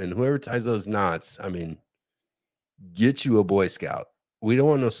horses, though. And whoever ties those knots, I mean, get you a Boy Scout. We don't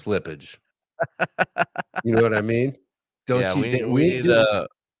want no slippage. You know what I mean? Don't yeah, you? we need there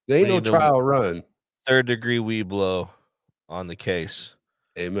ain't no trial run. 3rd degree weed blow on the case.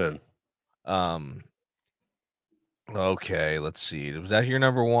 Amen. Okay, let's see. Was that your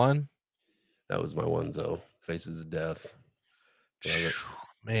number 1? That was my one, though. Faces of Death.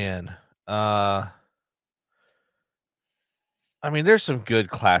 Man. I mean, there's some good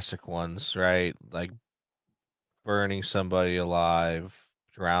classic ones, right? Like burning somebody alive,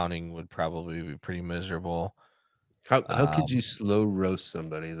 drowning would probably be pretty miserable. How could you slow roast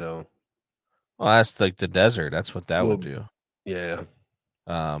somebody, though? Well, that's like the desert. That's what that would do. Yeah.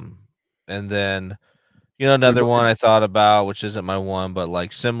 And then, you know, another one I thought about, which isn't my one, but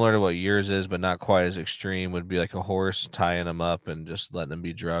like similar to what yours is, but not quite as extreme, would be like a horse tying them up and just letting them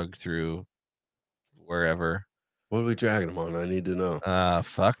be drugged through wherever. What are we dragging them on? I need to know.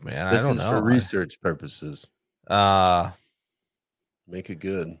 Fuck, man. This I don't is know. for research purposes. Make it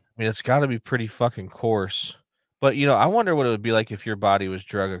good. I mean, it's got to be pretty fucking coarse. But, you know, I wonder what it would be like if your body was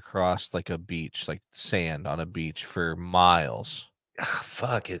drug across like a beach, like sand on a beach for miles.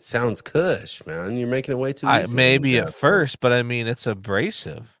 Fuck, it sounds cush, man. You're making it way too easy. Maybe at first, but I mean, it's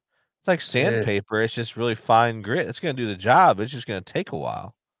abrasive. It's like sandpaper. It's just really fine grit. It's going to do the job. It's just going to take a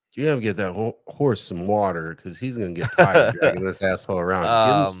while. You have to get that horse some water because he's going to get tired dragging this asshole around.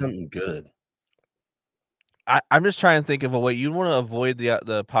 Give him something good. I'm just trying to think of a way. You want to avoid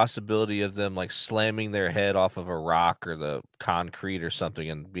the possibility of them like slamming their head off of a rock or the concrete or something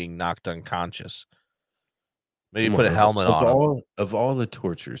and being knocked unconscious. Maybe put a helmet on. Of all the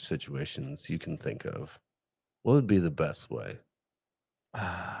torture situations you can think of, what would be the best way?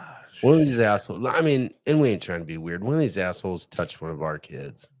 One of these assholes. I mean, and we ain't trying to be weird. One of these assholes touched one of our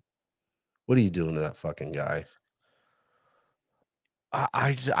kids. What are you doing to that fucking guy?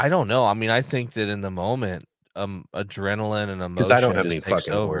 I don't know. I mean, I think that in the moment, adrenaline and emotion. Because I don't have any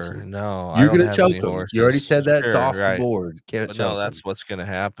fucking horses. No, you're gonna choke him. You already said that. It's off the board. Can't choke. No, that's what's gonna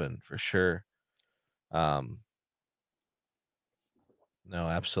happen for sure. No,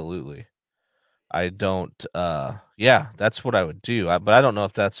 absolutely. I don't. Yeah, that's what I would do. But I don't know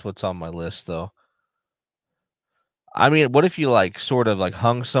if that's what's on my list though. I mean, what if you like sort of like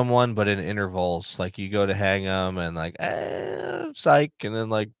hung someone, but in intervals? Like you go to hang them and like, psych, and then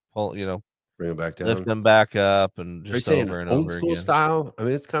like pull, you know, bring them back down, lift them back up, and just over and old over school again. Style. I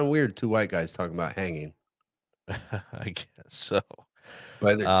mean, it's kind of weird. 2 white guys talking about hanging. I guess so.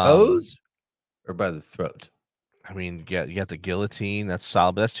 By their toes or by the throat? I mean, you got the guillotine. That's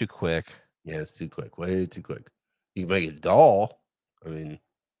solid, but that's too quick. Yeah, it's too quick. Way too quick. You can make it dull. I mean,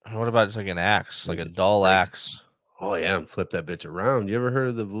 what about just like an axe, like a dull axe? Oh yeah, and flip that bitch around. You ever heard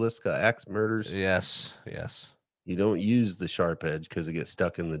of the Villisca axe murders? Yes. You don't use the sharp edge because it gets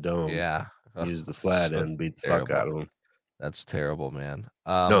stuck in the dome. Yeah. Use the flat end, beat the fuck out of them. That's terrible, man.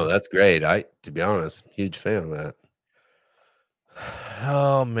 No, that's great. To be honest, huge fan of that.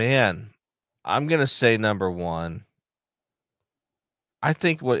 Oh man, I'm gonna say number 1. I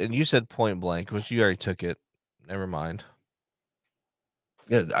think and you said Point Blank, which you already took it. Never mind.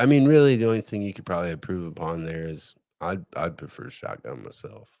 Yeah, I mean, really, the only thing you could probably improve upon there is I'd prefer shotgun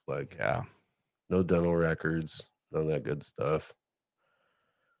myself. Like, yeah, no dental records, none of that good stuff.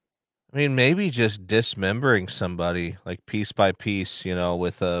 I mean, maybe just dismembering somebody like piece by piece, you know,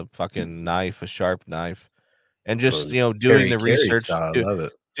 with a fucking knife, a sharp knife, and just doing the research.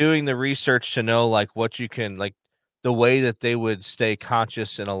 Doing the research to know like what you can like the way that they would stay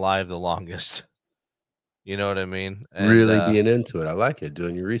conscious and alive the longest. You know what I mean? And, really being into it. I like it,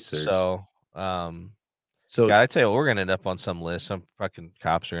 doing your research. So I tell you, we're gonna end up on some list. Some fucking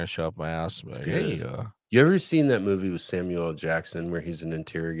cops are gonna show up my house. Like, hey, you ever seen that movie with Samuel L. Jackson where he's an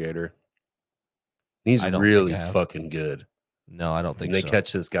interrogator? He's really fucking good. No, I don't think And they so.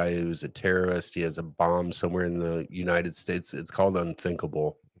 catch this guy who's a terrorist. He has a bomb somewhere in the United States. It's called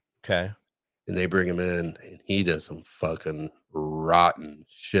Unthinkable. Okay. And they bring him in, and he does some fucking rotten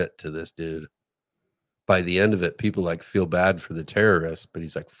shit to this dude. By the end of it, people like feel bad for the terrorist, but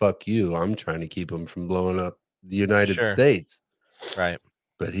he's like, fuck you. I'm trying to keep him from blowing up the United Sure. States. Right.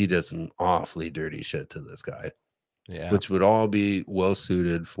 But he does some awfully dirty shit to this guy, Yeah. which would all be well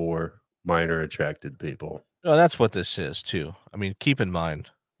suited for minor attracted people. No, that's what this is too. I mean, keep in mind,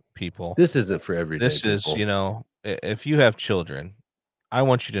 people, This isn't for everyday this people. is, if you have children, I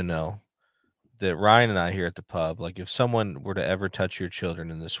want you to know that Ryan and I here at the pub, like if someone were to ever touch your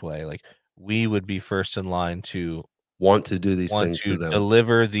children in this way, like we would be first in line to want to do these want things to to them.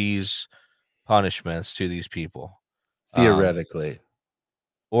 deliver these punishments to these people. Theoretically.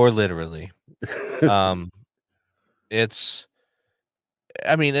 Or literally. It's,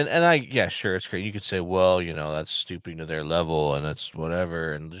 I mean, and I, yeah, sure, it's great. You could say, well, that's stooping to their level and it's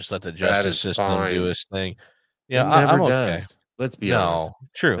whatever, and just let the justice system do its thing. Yeah, it never I'm does. okay. Let's be honest.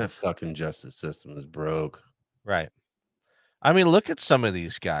 True. That fucking justice system is broke. Right. I mean, look at some of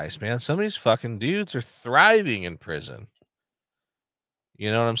these guys, man. Some of these fucking dudes are thriving in prison. You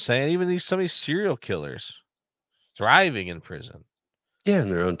know what I'm saying? Even some of these serial killers thriving in prison. Yeah,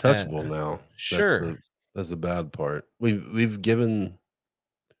 and they're untouchable now. Sure. That's the bad part. We've given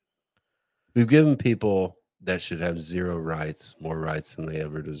people that should have zero rights more rights than they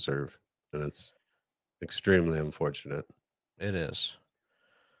ever deserve, and it's extremely unfortunate. It is.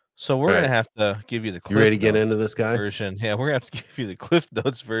 So we're gonna have to give you the Cliff You ready to get Notes into this guy version. Yeah, we're gonna have to give you the Cliff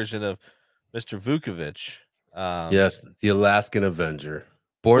Notes version of Mr. Vukovich. Yes, the Alaskan Avenger,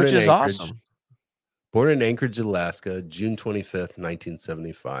 born which in is Anchorage, awesome. Born in Anchorage, Alaska, June 25th,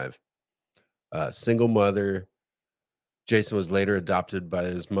 1975. Single mother. Jason was later adopted by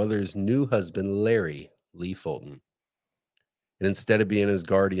his mother's new husband, Larry Lee Fulton. And instead of being his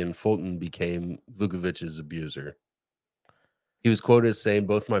guardian, Fulton became Vukovich's abuser. He was quoted as saying,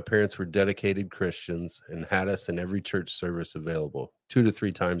 both my parents were dedicated Christians and had us in every church service available 2 to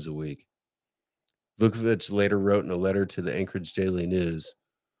 3 times a week. Vukovich later wrote in a letter to the Anchorage Daily News,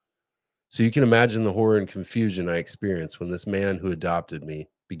 so you can imagine the horror and confusion I experienced when this man who adopted me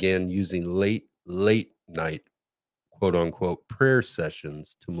began using late night, quote unquote, prayer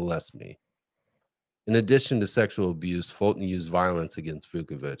sessions to molest me. In addition to sexual abuse, Fulton used violence against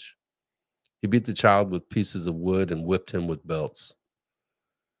Vukovich. He beat the child with pieces of wood and whipped him with belts.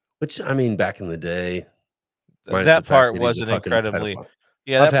 Which, I mean, back in the day, that part wasn't incredibly.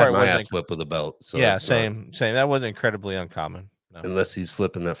 Yeah, I've that had part my wasn't. ass whipped with a belt. So yeah, same. That wasn't incredibly uncommon. No. Unless he's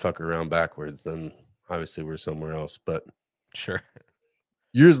flipping that fucker around backwards, then obviously we're somewhere else. But sure.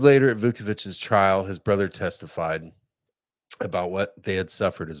 Years later at Vukovich's trial, his brother testified about what they had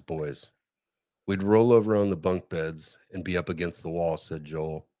suffered as boys. We'd roll over on the bunk beds and be up against the wall, said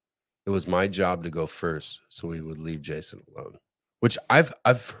Joel. It was my job to go first, so we would leave Jason alone. Which I've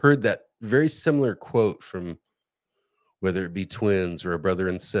heard that very similar quote from whether it be twins or a brother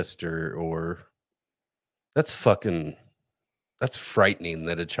and sister, or that's frightening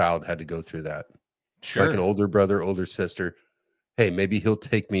that a child had to go through that. Sure. Like an older brother, older sister. Hey, maybe he'll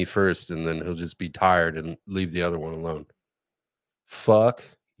take me first and then he'll just be tired and leave the other one alone. Fuck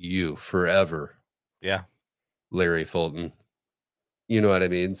you forever. Yeah. Larry Fulton. You know what I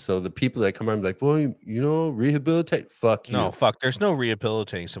mean? So the people that come on like, well, rehabilitate. Fuck you. No, fuck. There's no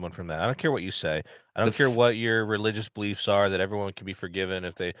rehabilitating someone from that. I don't care what you say. I don't care what your religious beliefs are, that everyone can be forgiven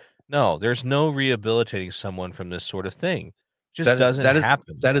if they. No, there's no rehabilitating someone from this sort of thing. Just doesn't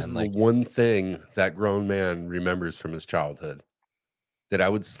happen. That is the one thing that grown man remembers from his childhood. That I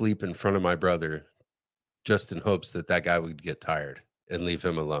would sleep in front of my brother just in hopes that guy would get tired and leave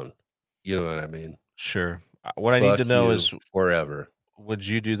him alone. You know what I mean? Sure. What I need to know is forever. Would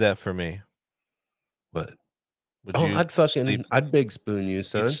you do that for me? What? I'd I'd big spoon you,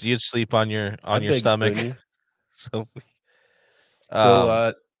 son. You'd sleep on your stomach.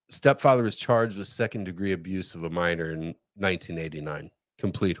 Stepfather was charged with second-degree abuse of a minor in 1989.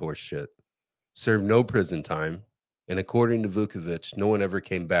 Complete horseshit. Served no prison time. And according to Vukovich, no one ever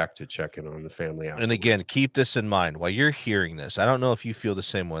came back to check in on the family afterwards. And again, keep this in mind while you're hearing this. I don't know if you feel the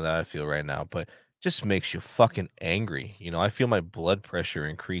same way that I feel right now, but it just makes you fucking angry. I feel my blood pressure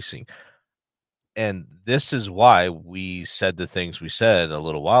increasing. And this is why we said the things we said a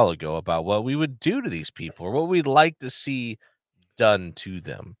little while ago about what we would do to these people or what we'd like to see done to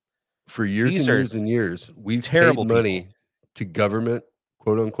them. For years and years, we've paid money to government,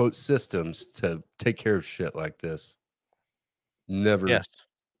 quote unquote, systems to take care of shit like this. Never,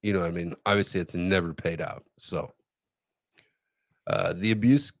 you know what I mean? Obviously, it's never paid out. So the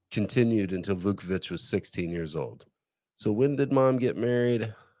abuse continued until Vukovich was 16 years old. So when did mom get married?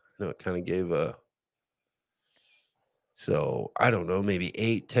 I know it kind of gave a. So I don't know, maybe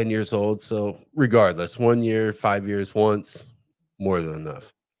 8, 10 years old. So regardless, 1 year, 5 years, once, more than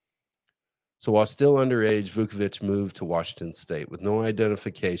enough. So while still underage, Vukovic moved to Washington State with no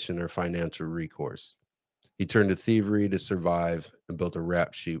identification or financial recourse. He turned to thievery to survive and built a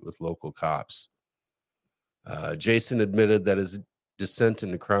rap sheet with local cops. Jason admitted that his descent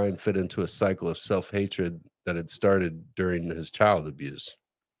into crime fit into a cycle of self-hatred that had started during his child abuse.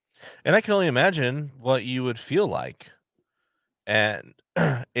 And I can only imagine what you would feel like. And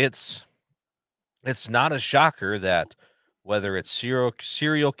it's not a shocker that whether it's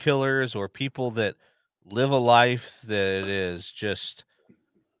serial killers or people that live a life that is just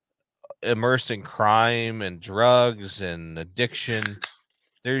immersed in crime and drugs and addiction,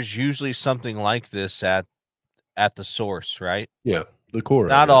 there's usually something like this at the source, right? Yeah, the core.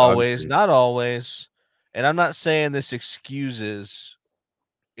 Not of it, always, obviously. not always. And I'm not saying this excuses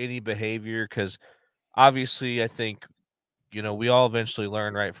any behavior, because obviously I think, we all eventually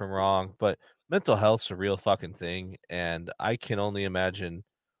learn right from wrong, but mental health's a real fucking thing. And I can only imagine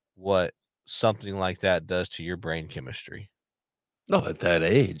what something like that does to your brain chemistry. No, at that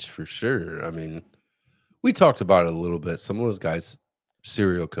age, for sure. I mean, we talked about it a little bit. Some of those guys,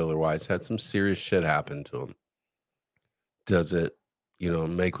 serial killer wise, had some serious shit happen to them. Does it,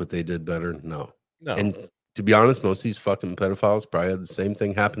 make what they did better? No. No. And to be honest, most of these fucking pedophiles probably had the same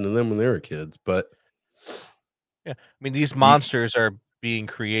thing happen to them when they were kids. But yeah, I mean, these monsters are being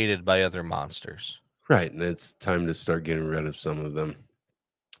created by other monsters. Right, and it's time to start getting rid of some of them.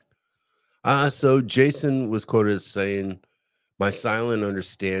 So Jason was quoted as saying, "My silent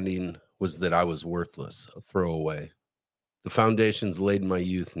understanding was that I was worthless, a throwaway. The foundations laid in my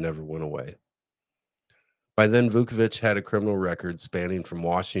youth never went away." By then, Vukovic had a criminal record spanning from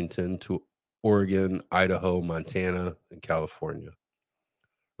Washington to Oregon, Idaho, Montana, and California.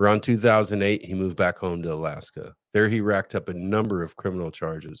 Around 2008, he moved back home to Alaska. There, he racked up a number of criminal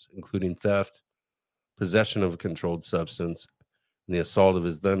charges, including theft, possession of a controlled substance, and the assault of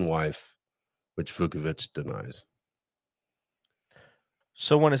his then wife, which Vukovic denies.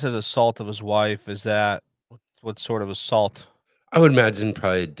 So when it says assault of his wife, is that what sort of assault? I would imagine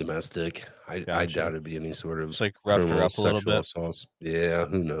probably domestic. I Gotcha. doubt it'd be any sort of It's like roughed her up a little bit. assaults. Yeah,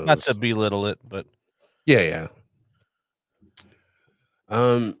 who knows? Not to belittle it, but yeah.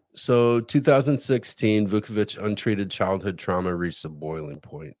 So 2016, Vukovic untreated childhood trauma reached a boiling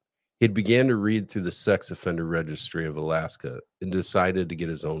point. He began to read through the sex offender registry of Alaska and decided to get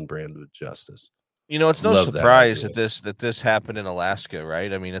his own brand of justice. it's no surprise that this happened in Alaska,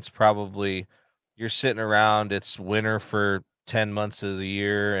 right? I mean, it's probably you're sitting around, it's winter for 10 months of the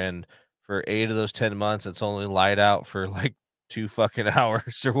year, and for 8 of those 10 months, it's only light out for like 2 fucking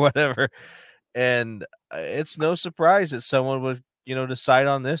hours or whatever. And it's no surprise that someone would, decide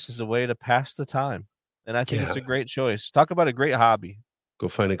on this as a way to pass the time. And I think it's a great choice. Talk about a great hobby. Go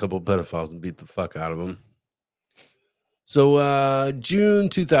find a couple of pedophiles and beat the fuck out of them. So June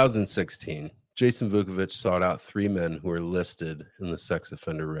 2016, Jason Vukovic sought out 3 men who were listed in the sex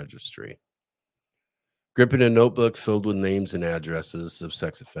offender registry. Gripping a notebook filled with names and addresses of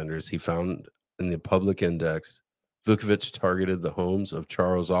sex offenders he found in the public index, Vukovic targeted the homes of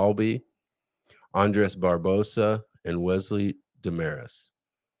Charles Albee, Andres Barbosa, and Wesley Damaris.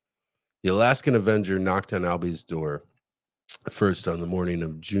 The Alaskan Avenger knocked on Albee's door first on the morning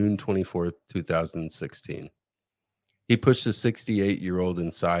of June 24th, 2016. He pushed the 68-year-old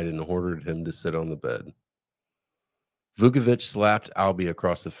inside and ordered him to sit on the bed. Vukovic slapped Albee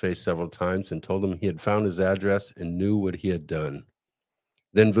across the face several times and told him he had found his address and knew what he had done.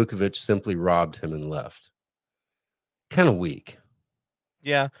 Then Vukovic simply robbed him and left. Kind of weak.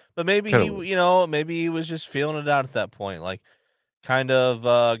 Yeah, but maybe maybe he was just feeling it out at that point. Like, kind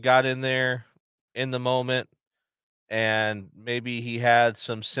of got in there in the moment, and maybe he had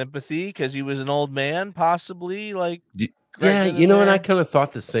some sympathy because he was an old man, possibly. Like, yeah, and I kind of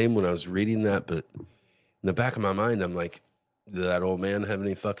thought the same when I was reading that, but in the back of my mind, I'm like, did that old man have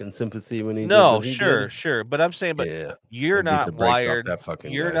any fucking sympathy when he did what he did? Sure. But I'm saying, you're not wired.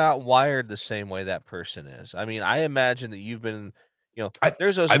 You're not wired the same way that person is. I mean, I imagine that you've been,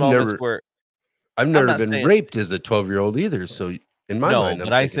 there's those moments where I've never been raped as a 12-year-old either. So in my mind,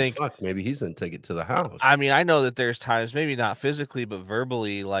 I think fuck, maybe he's gonna take it to the house. I mean, I know that there's times, maybe not physically, but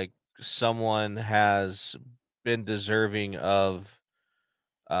verbally, like someone has been deserving of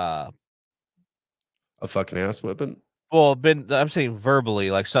a fucking ass whipping. Well, I'm saying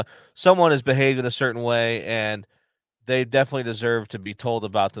verbally, like someone has behaved in a certain way, and they definitely deserve to be told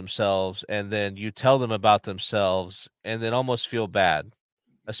about themselves, and then you tell them about themselves, and then almost feel bad,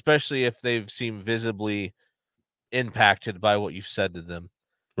 especially if they've seemed visibly impacted by what you've said to them.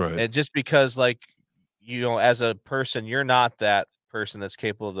 Right. And just because, like, as a person, you're not that person that's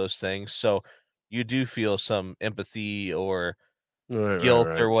capable of those things. So you do feel some empathy or guilt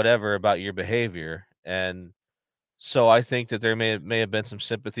or whatever about your behavior. And so I think that there may have been some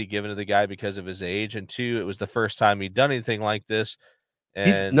sympathy given to the guy because of his age. And 2, it was the first time he'd done anything like this.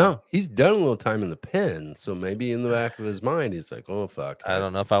 And he's done a little time in the pen. So maybe in the back of his mind, he's like, oh, fuck. I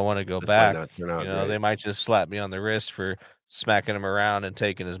don't know if I want to go back. They might just slap me on the wrist for smacking him around and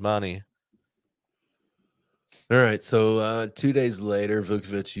taking his money. All right. So 2 days later,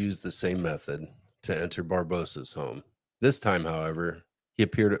 Vukovic used the same method to enter Barbosa's home. This time, however, he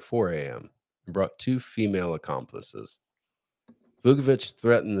appeared at 4 a.m. and brought 2 female accomplices. Vukovic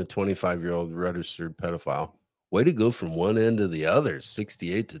threatened the 25-year-old registered pedophile. Way to go from one end to the other,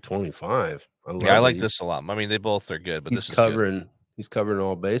 68 to 25. I like this a lot. I mean, they both are good, but he's covering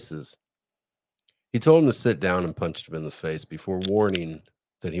all bases. He told him to sit down and punched him in the face before warning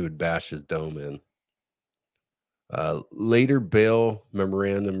that he would bash his dome in. Later, bail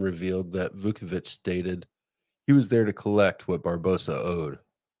memorandum revealed that Vukovic stated he was there to collect what Barbosa owed.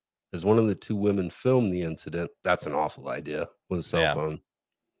 As one of the 2 women filmed the incident, that's an awful idea with a cell phone.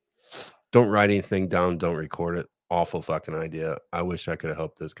 Don't write anything down. Don't record it. Awful fucking idea. I wish I could have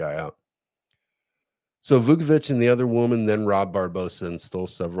helped this guy out. So Vukovic and the other woman then robbed Barbosa and stole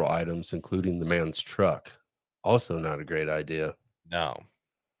several items, including the man's truck. Also not a great idea. No.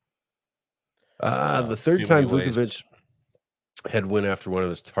 The third time Vukovic had went after one of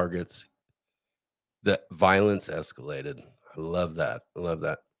his targets, the violence escalated. I love that.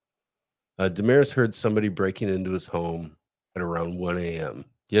 Damaris heard somebody breaking into his home at around 1 a.m.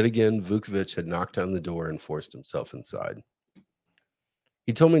 Yet again, Vukovic had knocked on the door and forced himself inside.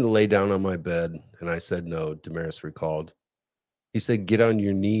 He told me to lay down on my bed, and I said no, Damaris recalled. He said, get on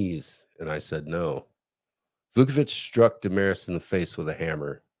your knees, and I said no. Vukovic struck Damaris in the face with a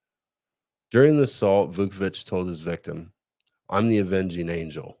hammer. During the assault, Vukovic told his victim, I'm the avenging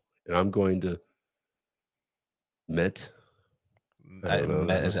angel, and I'm going to met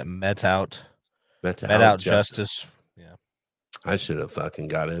out justice. Yeah. I should have fucking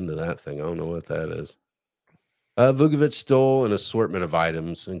got into that thing. I don't know what that is. Vukovic stole an assortment of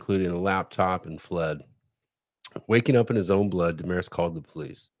items, including a laptop, and fled. Waking up in his own blood, Damaris called the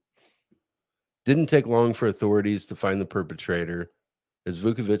police. Didn't take long for authorities to find the perpetrator, as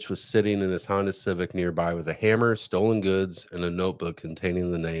Vukovic was sitting in his Honda Civic nearby with a hammer, stolen goods, and a notebook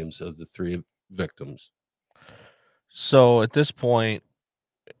containing the names of the 3 victims. So at this point,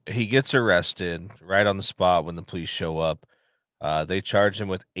 he gets arrested right on the spot when the police show up. They charge him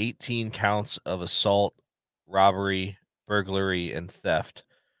with 18 counts of assault, robbery, burglary, and theft.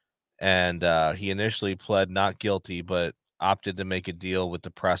 And he initially pled not guilty, but opted to make a deal with the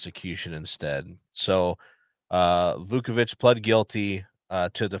prosecution instead. So Vukovic pled guilty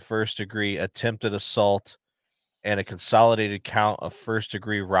to the first-degree attempted assault and a consolidated count of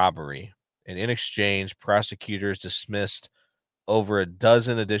first-degree robbery. And in exchange, prosecutors dismissed over a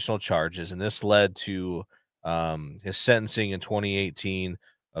dozen additional charges, and this led to his sentencing in 2018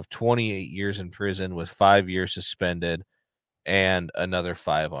 of 28 years in prison with 5 years suspended and another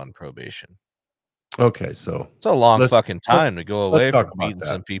 5 on probation. Okay, so it's a long fucking time to go away from beating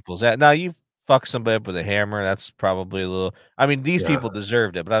some people's ass. Now, you fuck somebody up with a hammer, that's probably a little... I mean, these people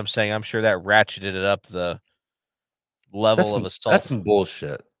deserved it, but I'm sure that ratcheted it up the level of assault. That's some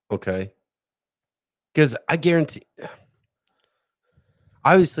bullshit, okay? Because I guarantee...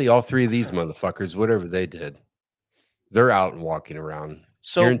 Obviously, all 3 of these motherfuckers, whatever they did, they're out and walking around.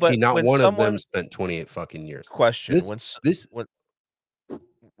 So, guarantee not one of them spent 28 fucking years. Question: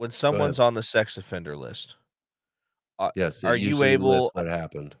 when someone's on the sex offender list, yes, are you able? What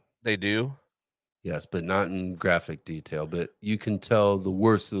happened? They do. Yes, but not in graphic detail. But you can tell the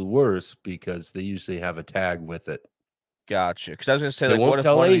worst of the worst because they usually have a tag with it. Gotcha. Because I was going to say, like, what if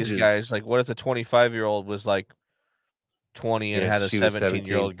one of these guys, like, what if the 25-year-old was like 20 and had a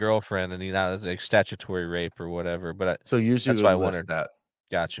 17-year-old girlfriend, and he not like statutory rape or whatever? But so usually that's why I wondered that.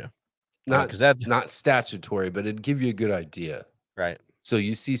 Gotcha. Not because that not statutory, but it'd give you a good idea, right? So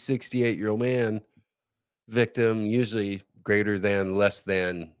you see 68-year-old man victim, usually greater than, less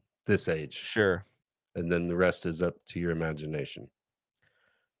than this age, sure, and then the rest is up to your imagination.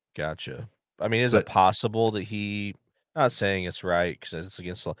 Gotcha. I mean, is it possible that he? Not saying it's right because it's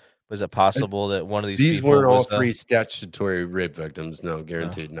against the law. But is it possible that one of these people weren't all 3 statutory rape victims? No,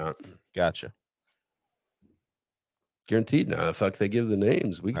 guaranteed not. Gotcha. Guaranteed not. Fuck, they give the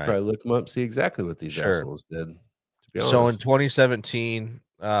names. We could probably look them up, see exactly what these assholes did. To be honest. So in 2017,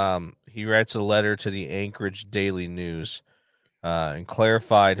 he writes a letter to the Anchorage Daily News and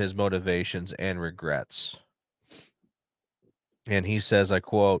clarified his motivations and regrets. And he says, I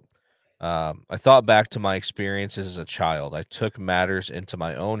quote, I thought back to my experiences as a child. I took matters into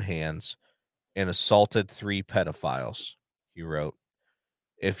my own hands and assaulted 3 pedophiles. He wrote,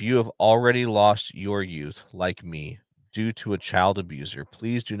 if you have already lost your youth, like me, due to a child abuser,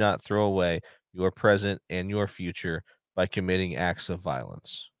 please do not throw away your present and your future by committing acts of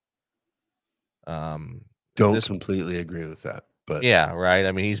violence. Don't completely agree with that, but yeah, right.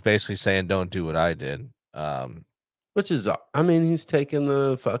 I mean, he's basically saying, don't do what I did. which is, I mean, he's taking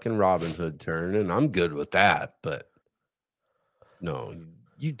the fucking Robin Hood turn, and I'm good with that. But no,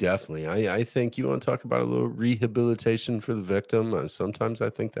 you definitely, I think you want to talk about a little rehabilitation for the victim. Sometimes I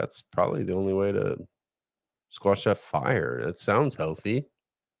think that's probably the only way to squash that fire. It sounds healthy.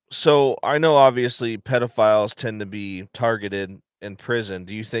 So I know obviously pedophiles tend to be targeted in prison.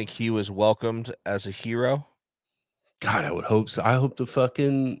 Do you think he was welcomed as a hero? God, I would hope so. I hope the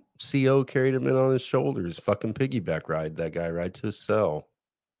fucking CO carried him in on his shoulders, fucking piggyback ride that guy right to his cell.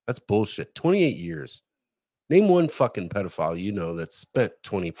 That's bullshit. 28 years. Name one fucking pedophile you know that spent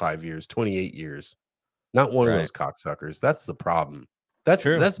 25 years, 28 years. Not one of those cocksuckers. That's the problem.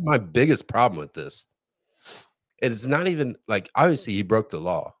 That's my biggest problem with this. It's not even like, obviously he broke the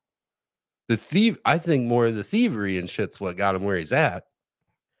law. The thief, I think more of the thievery and shit's what got him where he's at.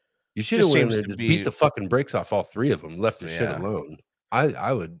 You should have went in there, just beat the fucking brakes off all 3 of them, left their shit alone.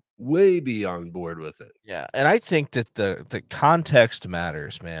 I would way be on board with it. Yeah, and I think that the context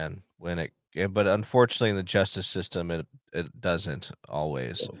matters, man. But unfortunately, in the justice system, it doesn't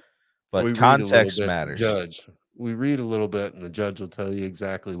always. But context matters. We read a little bit, and the judge will tell you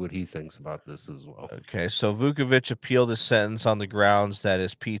exactly what he thinks about this as well. Okay, so Vukovic appealed his sentence on the grounds that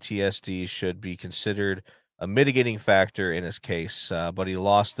his PTSD should be considered a mitigating factor in his case, but he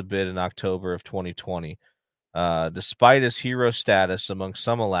lost the bid in October of 2020. Despite his hero status among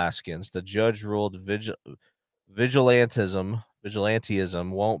some Alaskans, the judge ruled vigilantism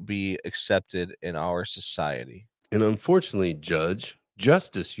won't be accepted in our society. And unfortunately,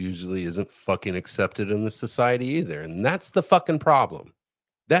 justice usually isn't fucking accepted in the society either. And that's the fucking problem.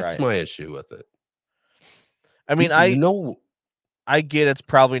 That's my issue with it. I mean, I get it's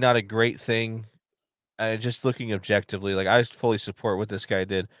probably not a great thing. Just looking objectively, like I fully support what this guy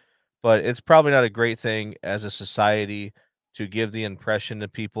did, but it's probably not a great thing as a society to give the impression to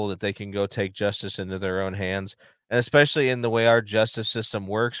people that they can go take justice into their own hands. And especially in the way our justice system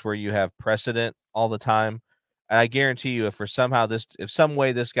works, where you have precedent all the time. And I guarantee you, if some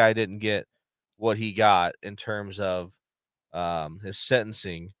way this guy didn't get what he got in terms of his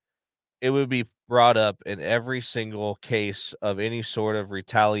sentencing, it would be brought up in every single case of any sort of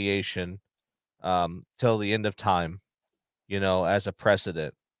retaliation till the end of time, as a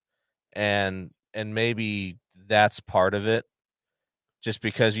precedent. And maybe that's part of it, just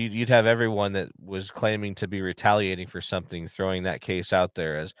because you'd have everyone that was claiming to be retaliating for something throwing that case out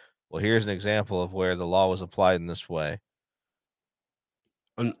there as, well, here's an example of where the law was applied in this way.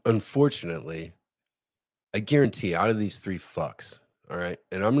 Unfortunately, I guarantee out of these 3 fucks, all right,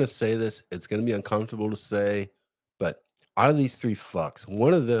 and I'm going to say this, it's going to be uncomfortable to say, but out of these 3 fucks,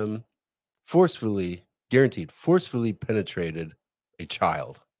 one of them forcefully penetrated a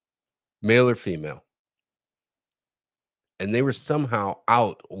child, male or female. And they were somehow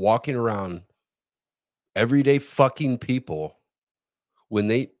out walking around everyday fucking people when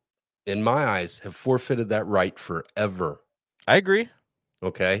they, in my eyes, have forfeited that right forever. I agree.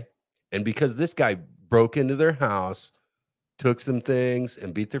 Okay. And because this guy broke into their house, took some things,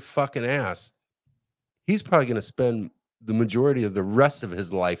 and beat their fucking ass, he's probably going to spend the majority of the rest of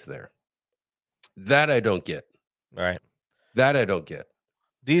his life there. That I don't get. Right. That I don't get.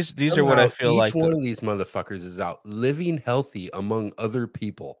 These are what I feel like. Each one of these motherfuckers is out living healthy among other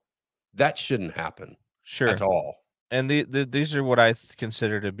people. That shouldn't happen. Sure. At all. And these are what I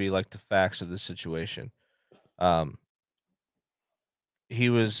consider to be like the facts of the situation. He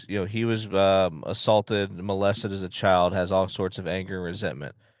was assaulted, molested as a child, has all sorts of anger and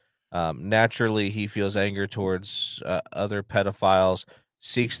resentment. Naturally, he feels anger towards other pedophiles,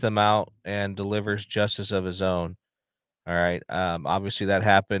 seeks them out, and delivers justice of his own. All right. Obviously, that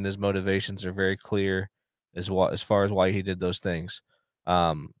happened. His motivations are very clear as far as why he did those things.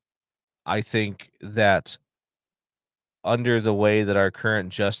 I think that under the way that our current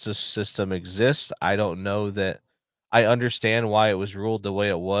justice system exists, I don't know that I understand why it was ruled the way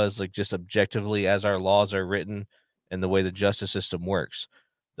it was, like just objectively as our laws are written and the way the justice system works.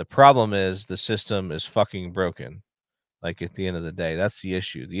 The problem is the system is fucking broken. Like at the end of the day, that's the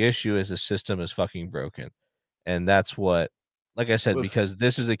issue. The issue is the system is fucking broken. And that's what, like I said, because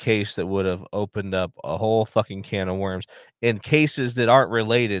this is a case that would have opened up a whole fucking can of worms in cases that aren't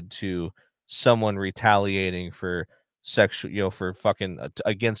related to someone retaliating for sexual, for fucking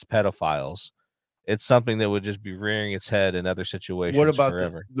against pedophiles. It's something that would just be rearing its head in other situations What about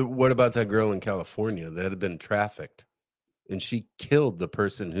forever. what about that girl in California that had been trafficked, and she killed the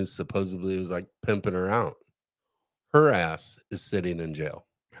person who supposedly was like pimping her out? Her ass is sitting in jail.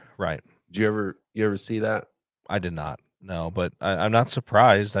 Right. Did you ever see that? I did not. No, but I'm not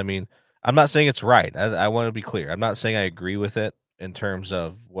surprised. I mean, I'm not saying it's right. I want to be clear. I'm not saying I agree with it in terms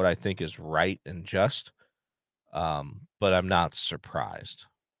of what I think is right and just. But I'm not surprised.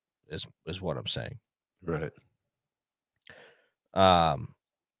 Is what I'm saying. Right.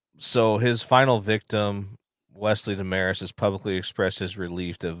 So his final victim, Wesley Damaris, has publicly expressed his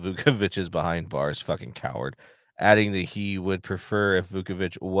relief that Vukovic is behind bars. Fucking coward. Adding that he would prefer if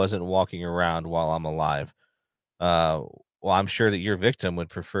Vukovic wasn't walking around while I'm alive. Well, I'm sure that your victim would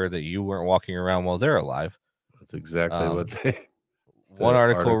prefer that you weren't walking around while they're alive. That's exactly what one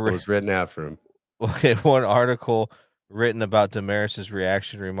article was written after him. Okay, one article written about Damaris's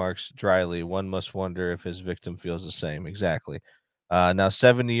reaction remarks dryly, one must wonder if his victim feels the same. Exactly. Now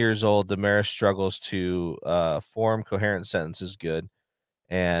 70 years old, Damaris struggles to form coherent sentences good.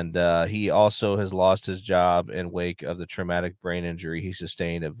 And he also has lost his job in wake of the traumatic brain injury he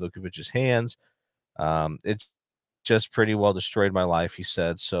sustained at Vukovic's hands. It just pretty well destroyed my life, he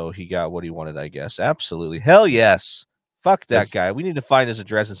said. So he got what he wanted, I guess. Absolutely. Hell yes. Fuck that guy. We need to find his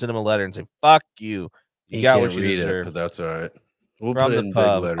address and send him a letter and say, fuck you. You got what you deserve. But that's all right. We'll From put it the in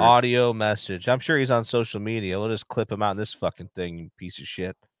pub, big letters. audio message. I'm sure he's on social media. We'll just clip him out in this fucking thing, you piece of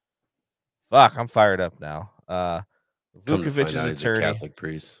shit. Fuck, I'm fired up now. Vukovic's attorney, a Catholic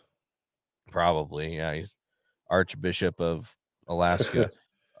priest. Probably, yeah. He's Archbishop of Alaska.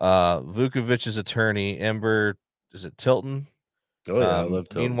 Vukovic's attorney, Ember, is it Tilton? Oh yeah, I love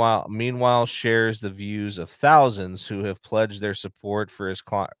Tilton. Meanwhile, shares the views of thousands who have pledged their support for his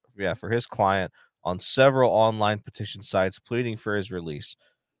client on several online petition sites, pleading for his release.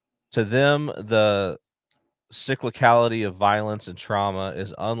 To them, the cyclicality of violence and trauma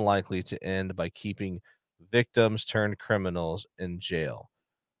is unlikely to end by keeping victims turned criminals in jail.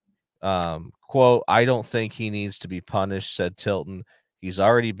 Quote, I don't think he needs to be punished, said Tilton. He's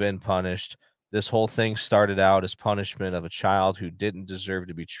already been punished. This whole thing started out as punishment of a child who didn't deserve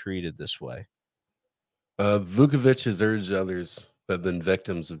to be treated this way. Vukovic has urged others who have been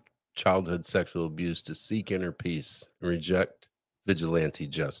victims of childhood sexual abuse to seek inner peace and reject vigilante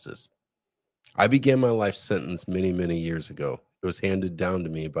justice. I began my life sentence many, many years ago. It was handed down to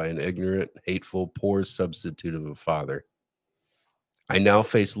me by an ignorant, hateful, poor substitute of a father. I now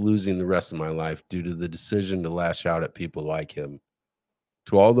face losing the rest of my life due to the decision to lash out at people like him.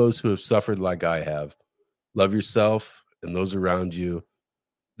 To all those who have suffered like I have, love yourself and those around you.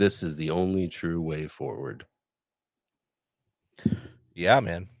 This is the only true way forward. Yeah,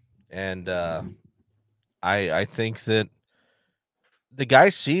 man. And I think that the guy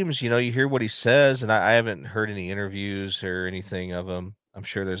seems, you hear what he says, and I haven't heard any interviews or anything of him. I'm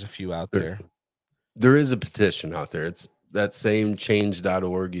sure there's a few out there. There is a petition out there. It's that same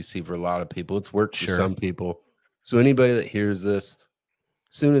change.org you see for a lot of people. It's worked for some people. So anybody that hears this,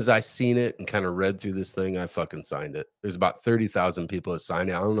 as soon as I seen it and kind of read through this thing, I fucking signed it. There's about 30,000 people that signed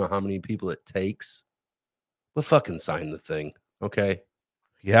it. I don't know how many people it takes, but fucking sign the thing, okay?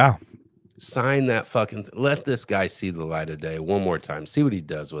 Yeah. Sign that fucking let this guy see the light of day one more time. See what he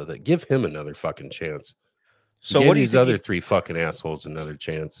does with it. Give him another fucking chance. So what do you these other three fucking assholes another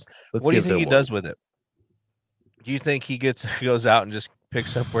chance? What do you think he does with it? Do you think he goes out and just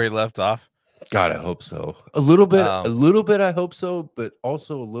picks up where he left off? God, I hope so. A little bit, I hope so, but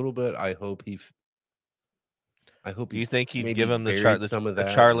also a little bit, I hope he. Do you think he'd give him the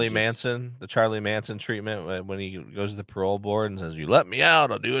Charlie Manson treatment when he goes to the parole board and says, "You let me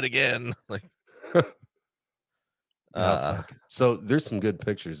out, I'll do it again." Like, so there's some good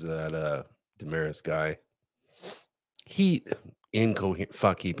pictures of that Damaris guy. He incoherent.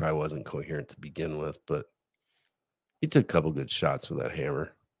 Fuck, he probably wasn't coherent to begin with, but he took a couple good shots with that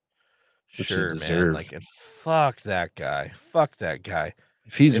hammer. Sure, man. Like, fuck that guy. Fuck that guy.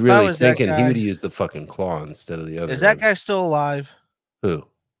 If he's really thinking, he would use the fucking claw instead of the other. Is that guy still alive? Who?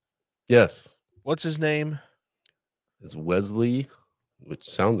 Yes. What's his name? It's Wesley, which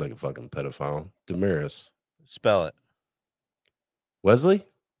sounds like a fucking pedophile. Damaris. Spell it. Wesley?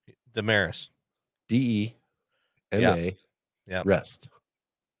 Damaris. D-E-M-A. Yeah. Rest.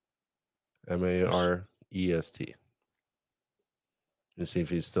 M-A-R-E-S-T. Let's see if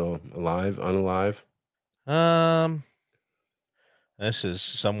he's still alive, unalive. This is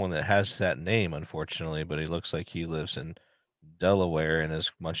someone that has that name, unfortunately, but he looks like he lives in Delaware and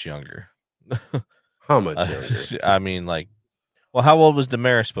is much younger. How much younger? I mean, how old was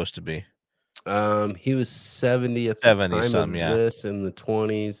Damaris supposed to be? He was 70 at the 70 time some, of yeah. this in the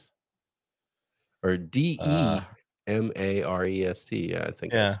 20s. Or DEMAREST. Yeah, I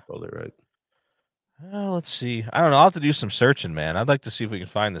think I Yeah. spelled it right. Well, let's see. I don't know. I'll have to do some searching, man. I'd like to see if we can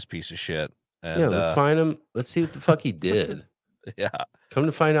find this piece of shit. And, Yeah, let's find him. Let's see what the fuck he did. Yeah. Come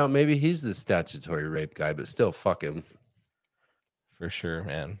to find out, maybe he's the statutory rape guy, but still, fuck him. For sure,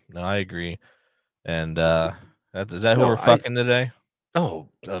 man. No, I agree. And is that who we're fucking today? Oh,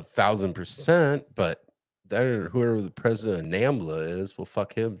 1,000%. But that or whoever the president of NAMBLA is, will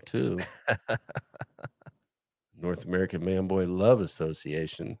fuck him too. North American Man Boy Love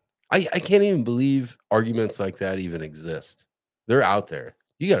Association. I can't even believe arguments like that even exist. They're out there.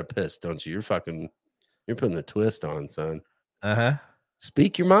 You got to piss, don't you? You're putting the twist on, son. Uh-huh.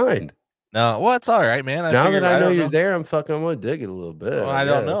 Speak your mind. No, well, it's all right, man. Now that I know you're there, I'm gonna dig it a little bit. Well, I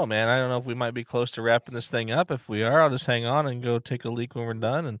don't know, man. I don't know if we might be close to wrapping this thing up. If we are, I'll just hang on and go take a leak when we're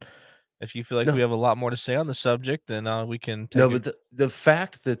done. And if you feel like we have a lot more to say on the subject, then we can take but the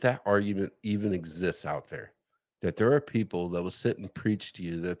fact that argument even exists out there, that there are people that will sit and preach to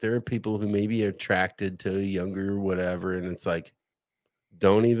you, that there are people who may be attracted to a younger whatever, and it's like,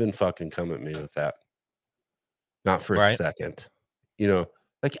 don't even fucking come at me with that. Not for a second. You know,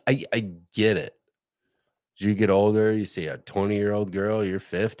 like I get it. As you get older, you see a 20-year-old girl, you're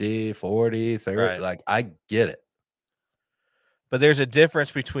 50, 40, 30. Like, I get it. But there's a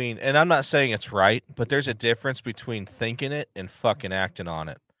difference between, and I'm not saying it's right, but there's a difference between thinking it and fucking acting on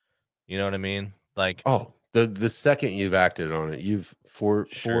it. You know what I mean? Like, oh, the second you've acted on it, you've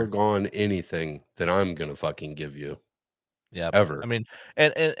foregone anything that I'm gonna fucking give you. Yeah, ever. I mean,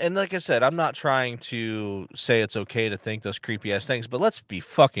 and like I said, I'm not trying to say it's okay to think those creepy ass things, but let's be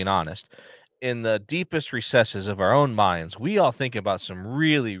fucking honest. In the deepest recesses of our own minds, we all think about some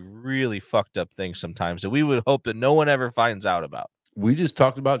really, really fucked up things sometimes that we would hope that no one ever finds out about. We just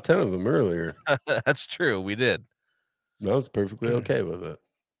talked about 10 of them earlier. That's true. We did. I was perfectly okay with it.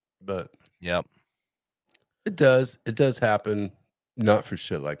 But yep. It does happen. Not for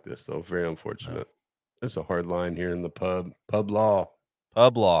shit like this, though. Very unfortunate. It's a hard line here in the pub. Pub law.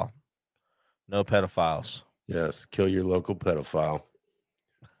 Pub law. No pedophiles. Yes. Kill your local pedophile.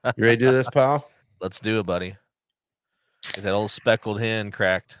 You ready to do this, pal? Let's do it, buddy. Get that old speckled hen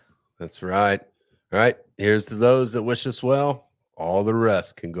cracked. That's right. All right. Here's to those that wish us well. All the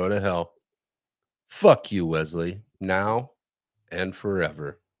rest can go to hell. Fuck you, Wesley. Now and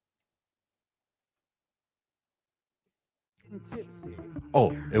forever.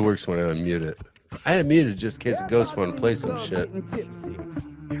 Oh, it works when I unmute it. I had it muted just in case the ghost wanted to play some shit.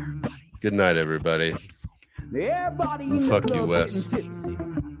 Good night, everybody. Fuck you, Wes.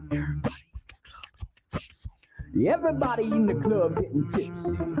 Everybody in the club getting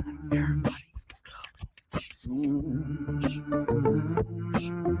tipsy.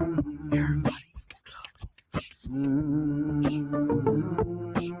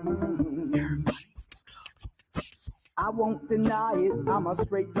 I won't deny it, I'm a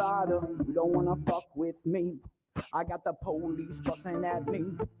straight rider. You don't wanna fuck with me. I got the police fussing at me,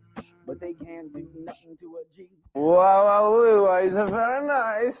 but they can't do nothing to a G. Wow, it's very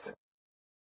nice.